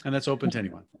 And that's open to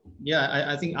anyone. Yeah,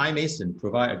 I think iMason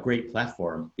provide a great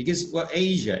platform because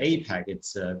Asia, APAC,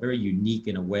 it's very unique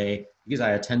in a way because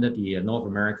I attended the North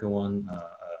American one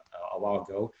a while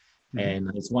ago, and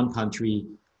it's one country,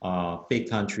 big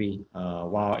country,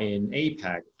 while in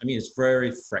APAC, I mean, it's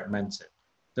very fragmented,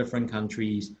 different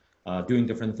countries doing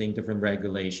different things, different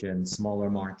regulations, smaller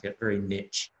market, very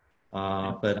niche.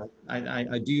 But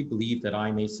I do believe that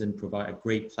iMason provide a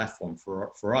great platform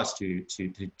for us to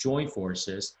join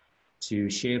forces,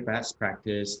 to share best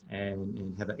practice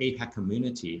and have an APAC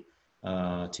community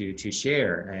to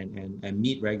share and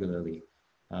meet regularly,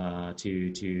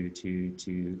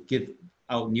 to give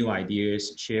out new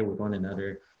ideas, share with one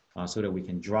another, so that we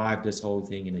can drive this whole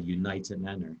thing in a united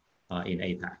manner in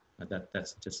APAC.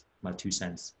 That's just my 2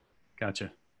 cents.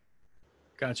 Gotcha.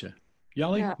 Gotcha.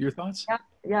 Yali, Yeah. your thoughts?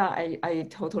 Yeah, I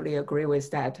totally agree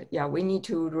with that. Yeah, we need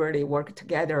to really work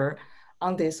together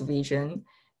on this vision,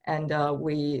 and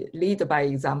we lead by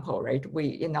example, right? We,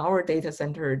 in our data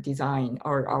center design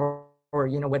or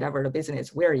whatever the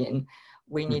business we're in,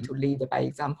 we need to lead by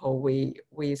example. We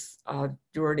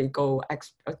really go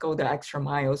the extra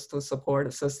miles to support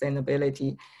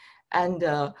sustainability, and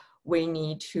we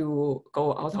need to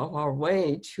go out of our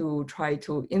way to try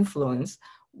to influence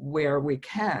where we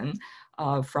can,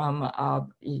 from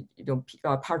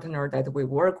a partner that we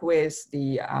work with,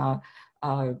 the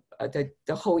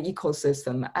whole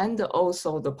ecosystem, and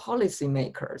also the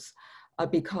policymakers,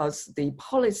 because the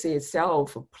policy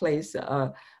itself plays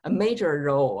a major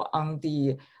role on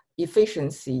the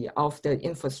efficiency of the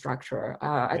infrastructure.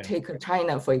 I take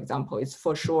China, for example. It's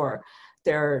for sure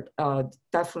there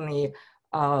definitely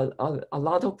a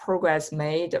lot of progress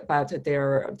made, but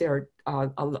there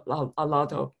are a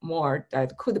lot of more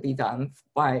that could be done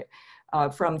by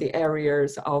from the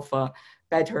areas of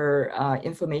better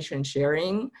information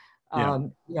sharing.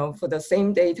 For the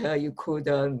same data, you could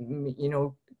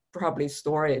probably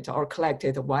store it or collect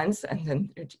it once and then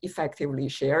effectively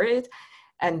share it,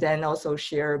 and then also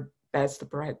share best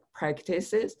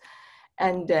practices.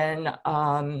 And then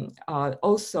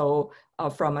also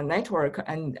from a network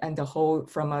and the whole,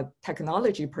 from a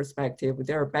technology perspective,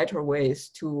 there are better ways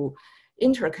to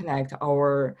interconnect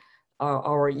our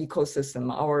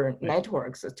ecosystem, our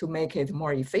networks, to make it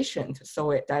more efficient.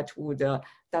 So that would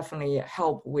definitely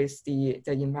help with the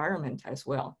environment as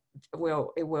well.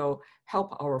 It will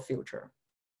help our future.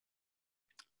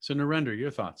 So Narendra,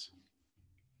 your thoughts?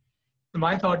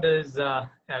 My thought is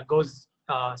goes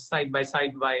side by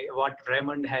side by what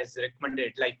Raymond has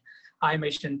recommended. Like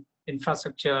iMasons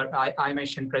infrastructure,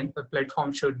 iMasons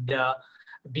platform should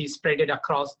be spreaded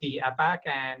across the APAC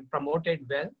and promoted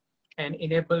well, and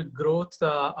enable growth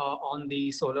on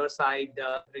the solar side,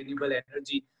 renewable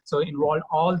energy. So involve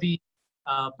all the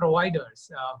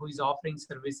providers who is offering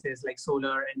services like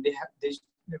solar, and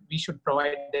we should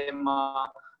provide them a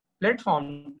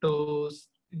platform to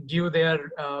give their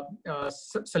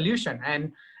solution.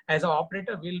 And as an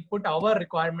operator, we'll put our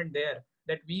requirement there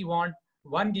that we want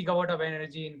 1 gigawatt of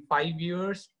energy in 5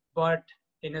 years, but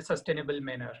in a sustainable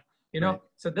manner.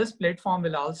 So this platform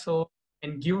will also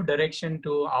and give direction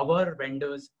to our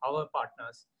vendors, our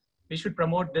partners. We should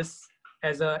promote this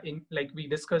as like we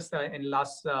discussed in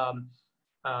last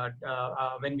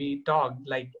when we talked,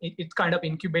 like it's kind of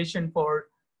incubation for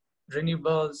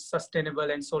renewable,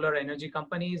 sustainable, and solar energy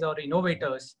companies or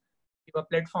innovators. Give a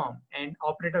platform, and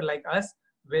operator like us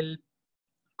will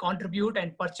contribute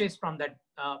and purchase from that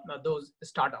those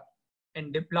startup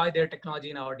and deploy their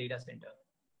technology in our data center.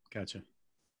 Gotcha.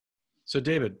 So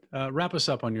David, wrap us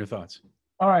up on your thoughts.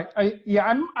 All right.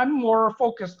 I'm more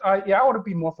focused. I want to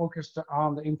be more focused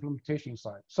on the implementation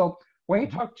side. So when you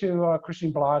talk to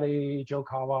Christian Bellotti, Joe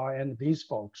Kawa, and these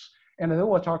folks, and they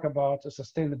will talk about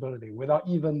sustainability without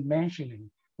even mentioning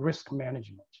risk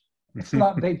management. It's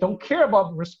not, they don't care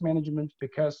about risk management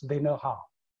because they know how.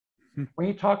 When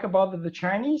you talk about the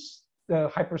Chinese, the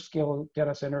hyperscale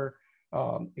data center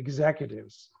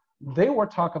executives, they were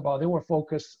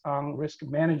focused on risk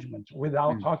management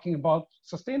without talking about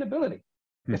sustainability.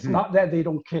 It's not that they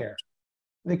don't care,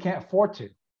 they can't afford to.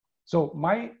 So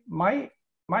my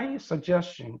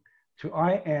suggestion to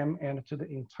IM and to the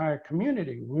entire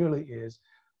community really is,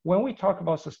 when we talk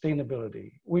about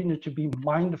sustainability, we need to be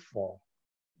mindful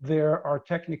there are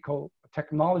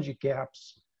technology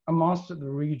gaps amongst the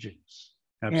regions.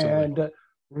 Absolutely. And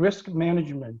risk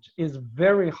management is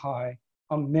very high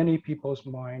on many people's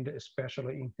mind,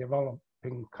 especially in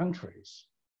developing countries.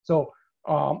 So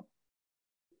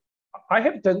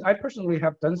I personally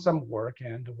have done some work,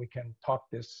 and we can talk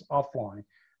this offline.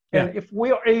 And if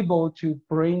we are able to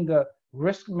bring the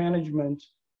risk management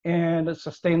and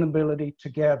sustainability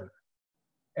together,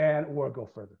 and we'll go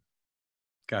further.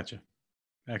 Gotcha.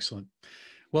 Excellent.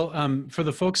 Well, for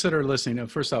the folks that are listening,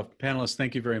 first off, panelists,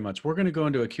 thank you very much. We're going to go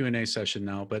into a Q&A session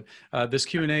now, but this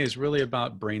Q&A is really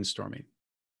about brainstorming.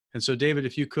 And so, David,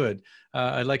 if you could,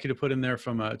 I'd like you to put in there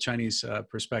from a Chinese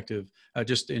perspective,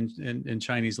 just in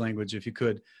Chinese language, if you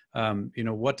could,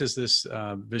 what does this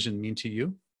vision mean to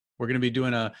you? We're going to be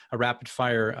doing a rapid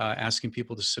fire, asking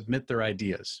people to submit their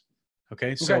ideas.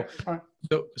 Okay, so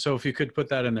if you could put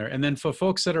that in there. And then for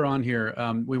folks that are on here,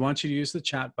 we want you to use the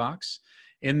chat box.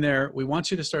 In there, we want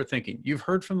you to start thinking. You've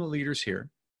heard from the leaders here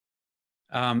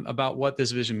about what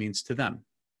this vision means to them.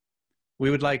 We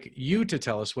would like you to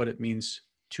tell us what it means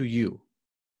to you.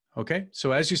 Okay,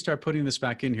 so as you start putting this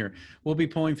back in here, we'll be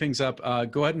pulling things up.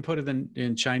 Go ahead and put it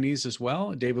in Chinese as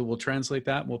well. David will translate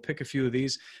that. We'll pick a few of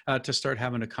these to start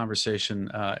having a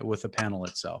conversation with the panel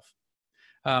itself.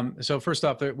 So first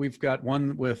off, we've got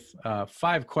one with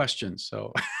 5 questions.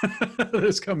 So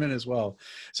those come in as well.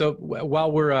 So while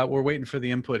we're waiting for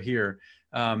the input here,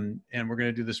 and we're going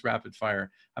to do this rapid fire,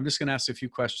 I'm just going to ask a few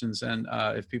questions, and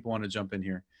if people want to jump in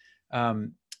here.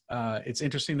 It's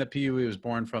interesting that PUE was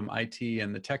born from IT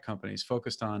and the tech companies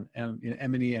focused on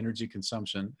M&E energy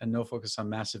consumption and no focus on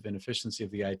massive inefficiency of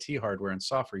the IT hardware and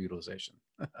software utilization.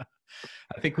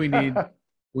 I think we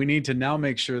need to now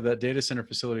make sure that data center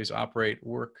facilities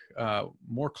work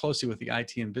more closely with the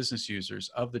IT and business users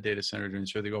of the data center to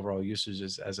ensure the overall usage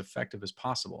is as effective as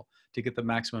possible to get the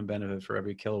maximum benefit for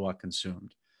every kilowatt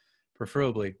consumed,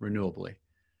 preferably renewably.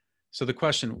 So the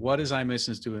question, what is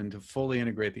iMasons doing to fully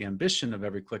integrate the ambition of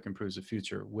Every Click Improves the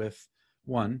Future with,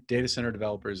 1, data center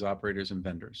developers, operators, and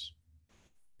vendors?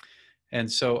 And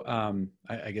so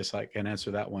I guess I can answer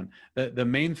that one. The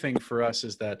main thing for us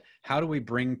is that how do we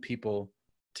bring people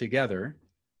together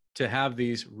to have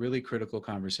these really critical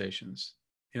conversations?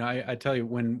 You know, I tell you,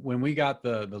 when we got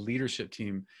the leadership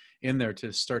team in there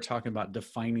to start talking about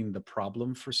defining the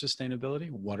problem for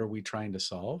sustainability, what are we trying to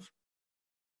solve?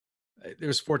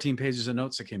 There's 14 pages of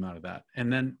notes that came out of that.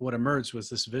 And then what emerged was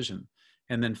this vision,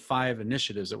 and then 5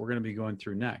 initiatives that we're going to be going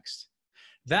through next.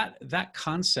 That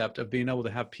concept of being able to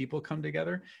have people come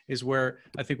together is where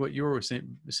I think what you were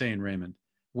saying, Raymond,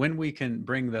 when we can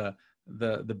bring the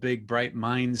big bright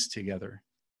minds together,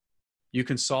 you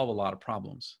can solve a lot of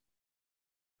problems,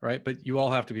 right? But you all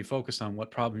have to be focused on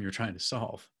what problem you're trying to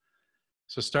solve.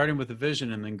 So starting with the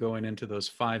vision and then going into those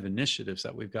 5 initiatives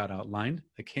that we've got outlined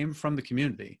that came from the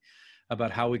community about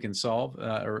how we can solve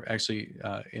or actually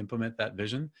implement that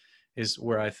vision is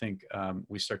where I think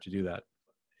we start to do that.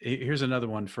 Here's another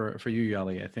one for you,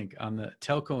 Yali. I think on the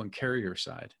telco and carrier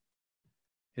side,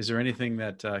 is there anything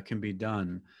that can be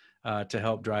done to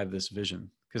help drive this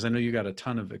vision? Because I know you got a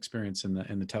ton of experience in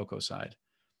the telco side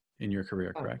in your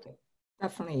career, correct?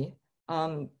 Definitely.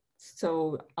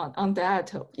 So on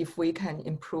that, if we can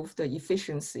improve the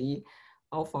efficiency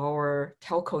of our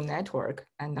telco network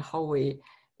and how we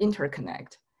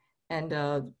interconnect, and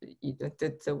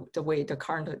the way the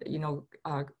current,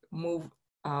 move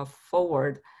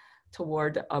forward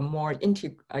toward a more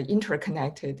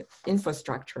interconnected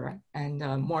infrastructure and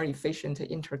more efficient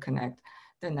interconnect,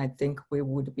 then I think we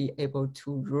would be able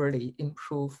to really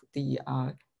improve the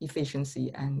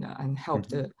efficiency and help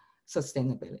the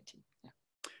sustainability.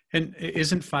 And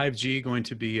isn't 5G going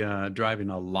to be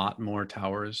driving a lot more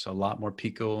towers, a lot more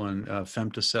pico and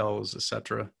femtocells, et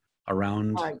cetera,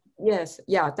 around? Yes,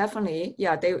 yeah, definitely.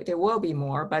 Yeah, there will be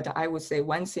more, but I would say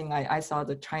one thing I saw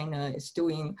that China is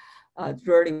doing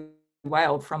really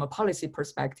well from a policy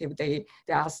perspective. They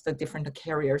asked the different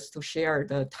carriers to share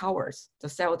the towers, the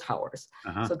cell towers.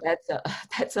 So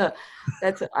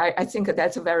I think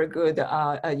that's a very good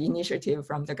initiative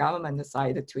from the government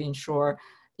side to ensure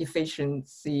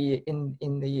efficiency in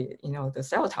the the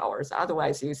cell towers.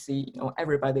 Otherwise, you see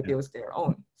everybody builds their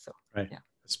own. So right, yeah.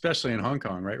 Especially in Hong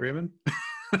Kong, right, Raymond?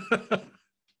 There's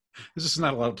just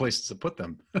not a lot of places to put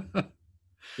them.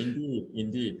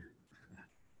 Indeed.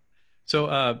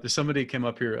 So somebody came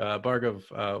up here,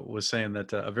 Bhargav was saying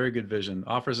that a very good vision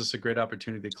offers us a great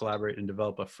opportunity to collaborate and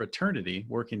develop a fraternity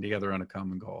working together on a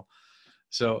common goal.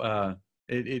 So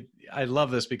I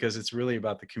love this because it's really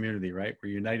about the community, right?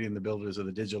 We're uniting the builders of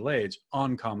the digital age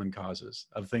on common causes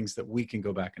of things that we can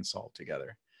go back and solve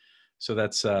together. So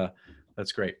that's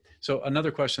great. So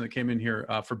another question that came in here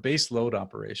for base load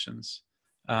operations,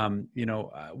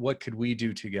 what could we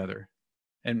do together?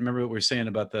 And remember what we were saying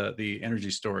about the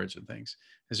energy storage and things.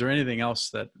 Is there anything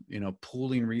else that,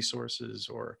 pooling resources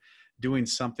or doing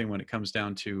something when it comes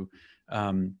down to,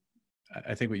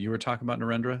 I think what you were talking about,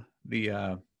 Narendra,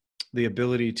 the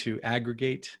ability to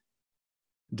aggregate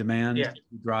demand,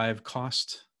 drive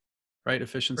cost, right?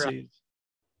 Efficiency.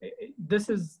 Right. This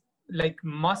is like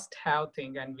must-have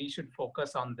thing, and we should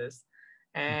focus on this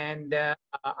and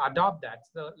adopt that.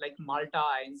 So like Malta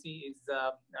INC is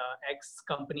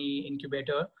ex-company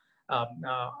incubator,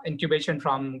 incubation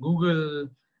from Google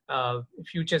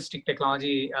futuristic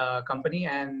technology company,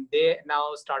 and they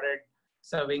now started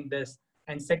serving this.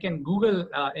 And second, Google,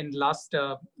 in last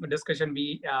discussion,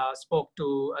 we spoke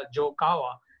to Joe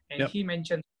Kawa, and he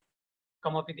mentioned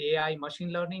come up with AI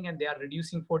machine learning, and they are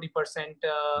reducing 40%,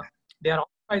 they are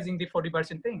optimizing the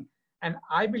 40% thing. And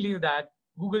I believe that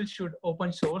Google should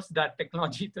open source that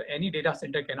technology to any data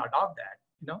center can adopt that,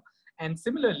 you know. And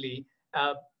similarly,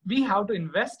 we have to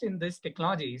invest in these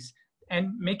technologies and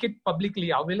make it publicly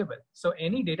available, so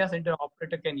any data center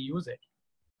operator can use it.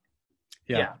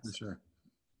 Yeah, for sure.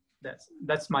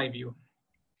 That's my view.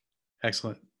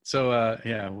 Excellent. So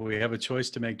yeah, we have a choice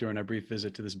to make during our brief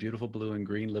visit to this beautiful blue and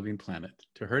green living planet,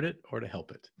 to hurt it or to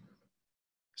help it.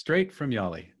 Straight from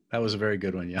Yali. That was a very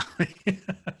good one, Yali.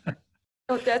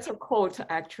 So that's a quote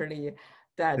actually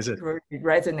that really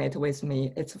resonates with me.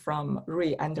 It's from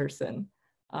Ray Anderson.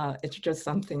 It's just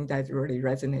something that really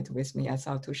resonates with me. I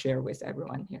thought to share with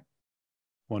everyone here.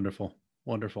 Wonderful.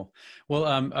 Wonderful. Well,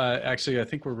 actually, I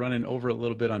think we're running over a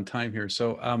little bit on time here.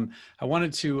 So I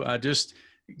wanted to just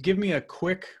give me a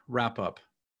quick wrap up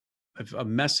of a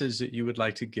message that you would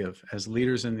like to give as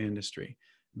leaders in the industry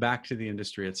back to the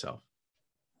industry itself.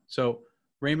 So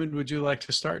Raymond, would you like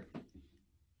to start?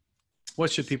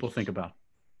 What should people think about?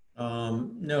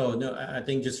 No, I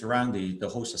think just around the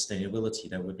whole sustainability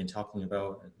that we've been talking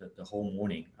about the whole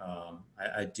morning.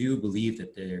 I do believe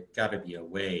that there got to be a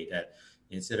way that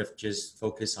instead of just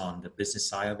focus on the business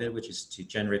side of it, which is to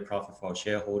generate profit for our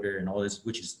shareholder and all this,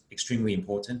 which is extremely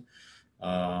important,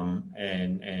 but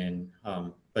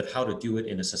how to do it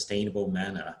in a sustainable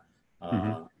manner.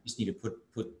 You just need to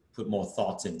put more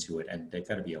thoughts into it, and there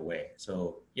got to be a way.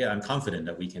 So yeah, I'm confident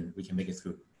that we can make it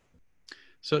through.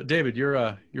 So David,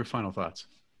 your final thoughts.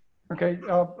 Okay,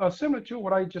 similar to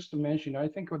what I just mentioned, I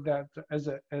think that as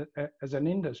an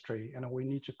industry, we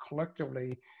need to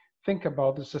collectively think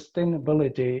about the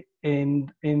sustainability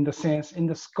in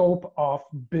the scope of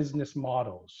business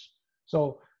models.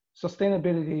 So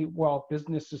sustainability, well,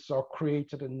 businesses are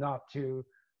created not to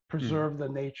preserve the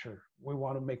nature. We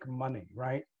want to make money,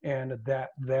 right? And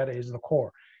that is the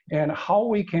core. And how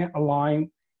we can align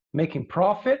making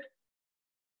profit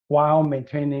while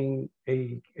maintaining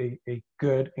a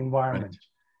good environment,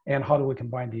 and how do we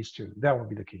combine these two? That would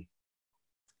be the key.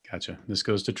 Gotcha. This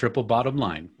goes to triple bottom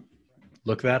line.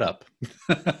 Look that up.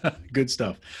 Good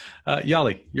stuff.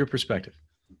 Yali, your perspective,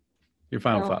 your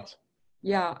final thoughts.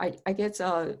 Yeah, I guess,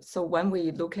 so when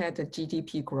we look at the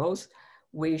GDP growth,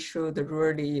 we should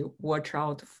really watch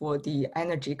out for the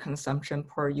energy consumption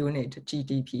per unit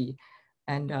GDP.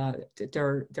 And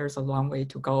there's a long way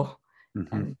to go.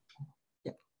 And,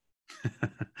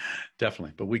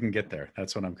 definitely, but we can get there.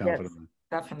 That's what I'm confident in.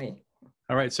 Definitely.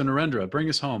 All right, so Narendra, bring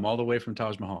us home all the way from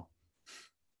Taj Mahal.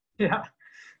 Yeah,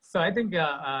 so I think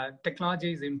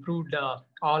technology has improved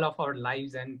all of our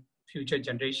lives and future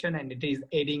generation, and it is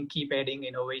keep adding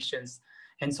innovations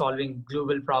and solving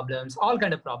global problems, all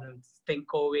kind of problems. Think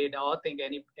COVID, or think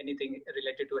anything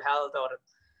related to health or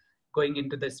going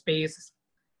into the space.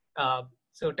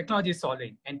 So technology is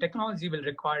solving, and technology will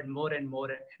require more and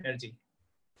more energy.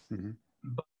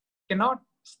 But cannot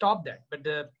stop that.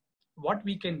 But what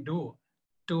we can do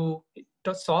to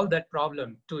solve that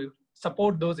problem, to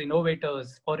support those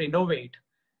innovators or innovate,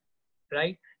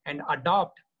 right? And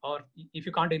adopt, or if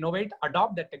you can't innovate,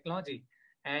 adopt that technology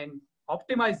and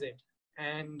optimize it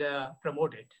and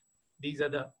promote it. These are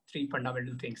the three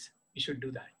fundamental things. We should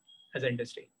do that as an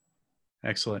industry.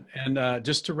 Excellent. And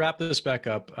just to wrap this back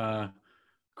up,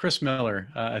 Chris Miller,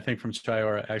 I think from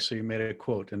Chayora, actually made a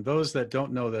quote. And those that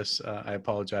don't know this, I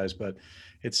apologize, but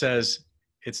it says,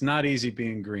 "It's not easy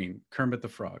being green." Kermit the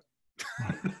Frog.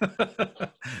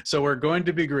 So we're going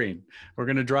to be green. We're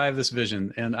going to drive this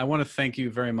vision. And I want to thank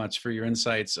you very much for your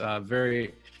insights.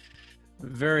 Very,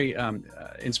 very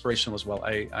inspirational as well.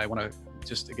 I want to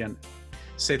just, again,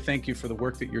 say thank you for the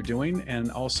work that you're doing,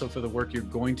 and also for the work you're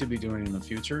going to be doing in the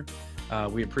future.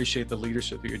 We appreciate the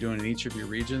leadership that you're doing in each of your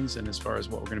regions, and as far as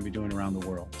what we're going to be doing around the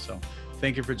world. So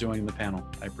thank you for joining the panel.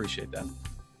 I appreciate that.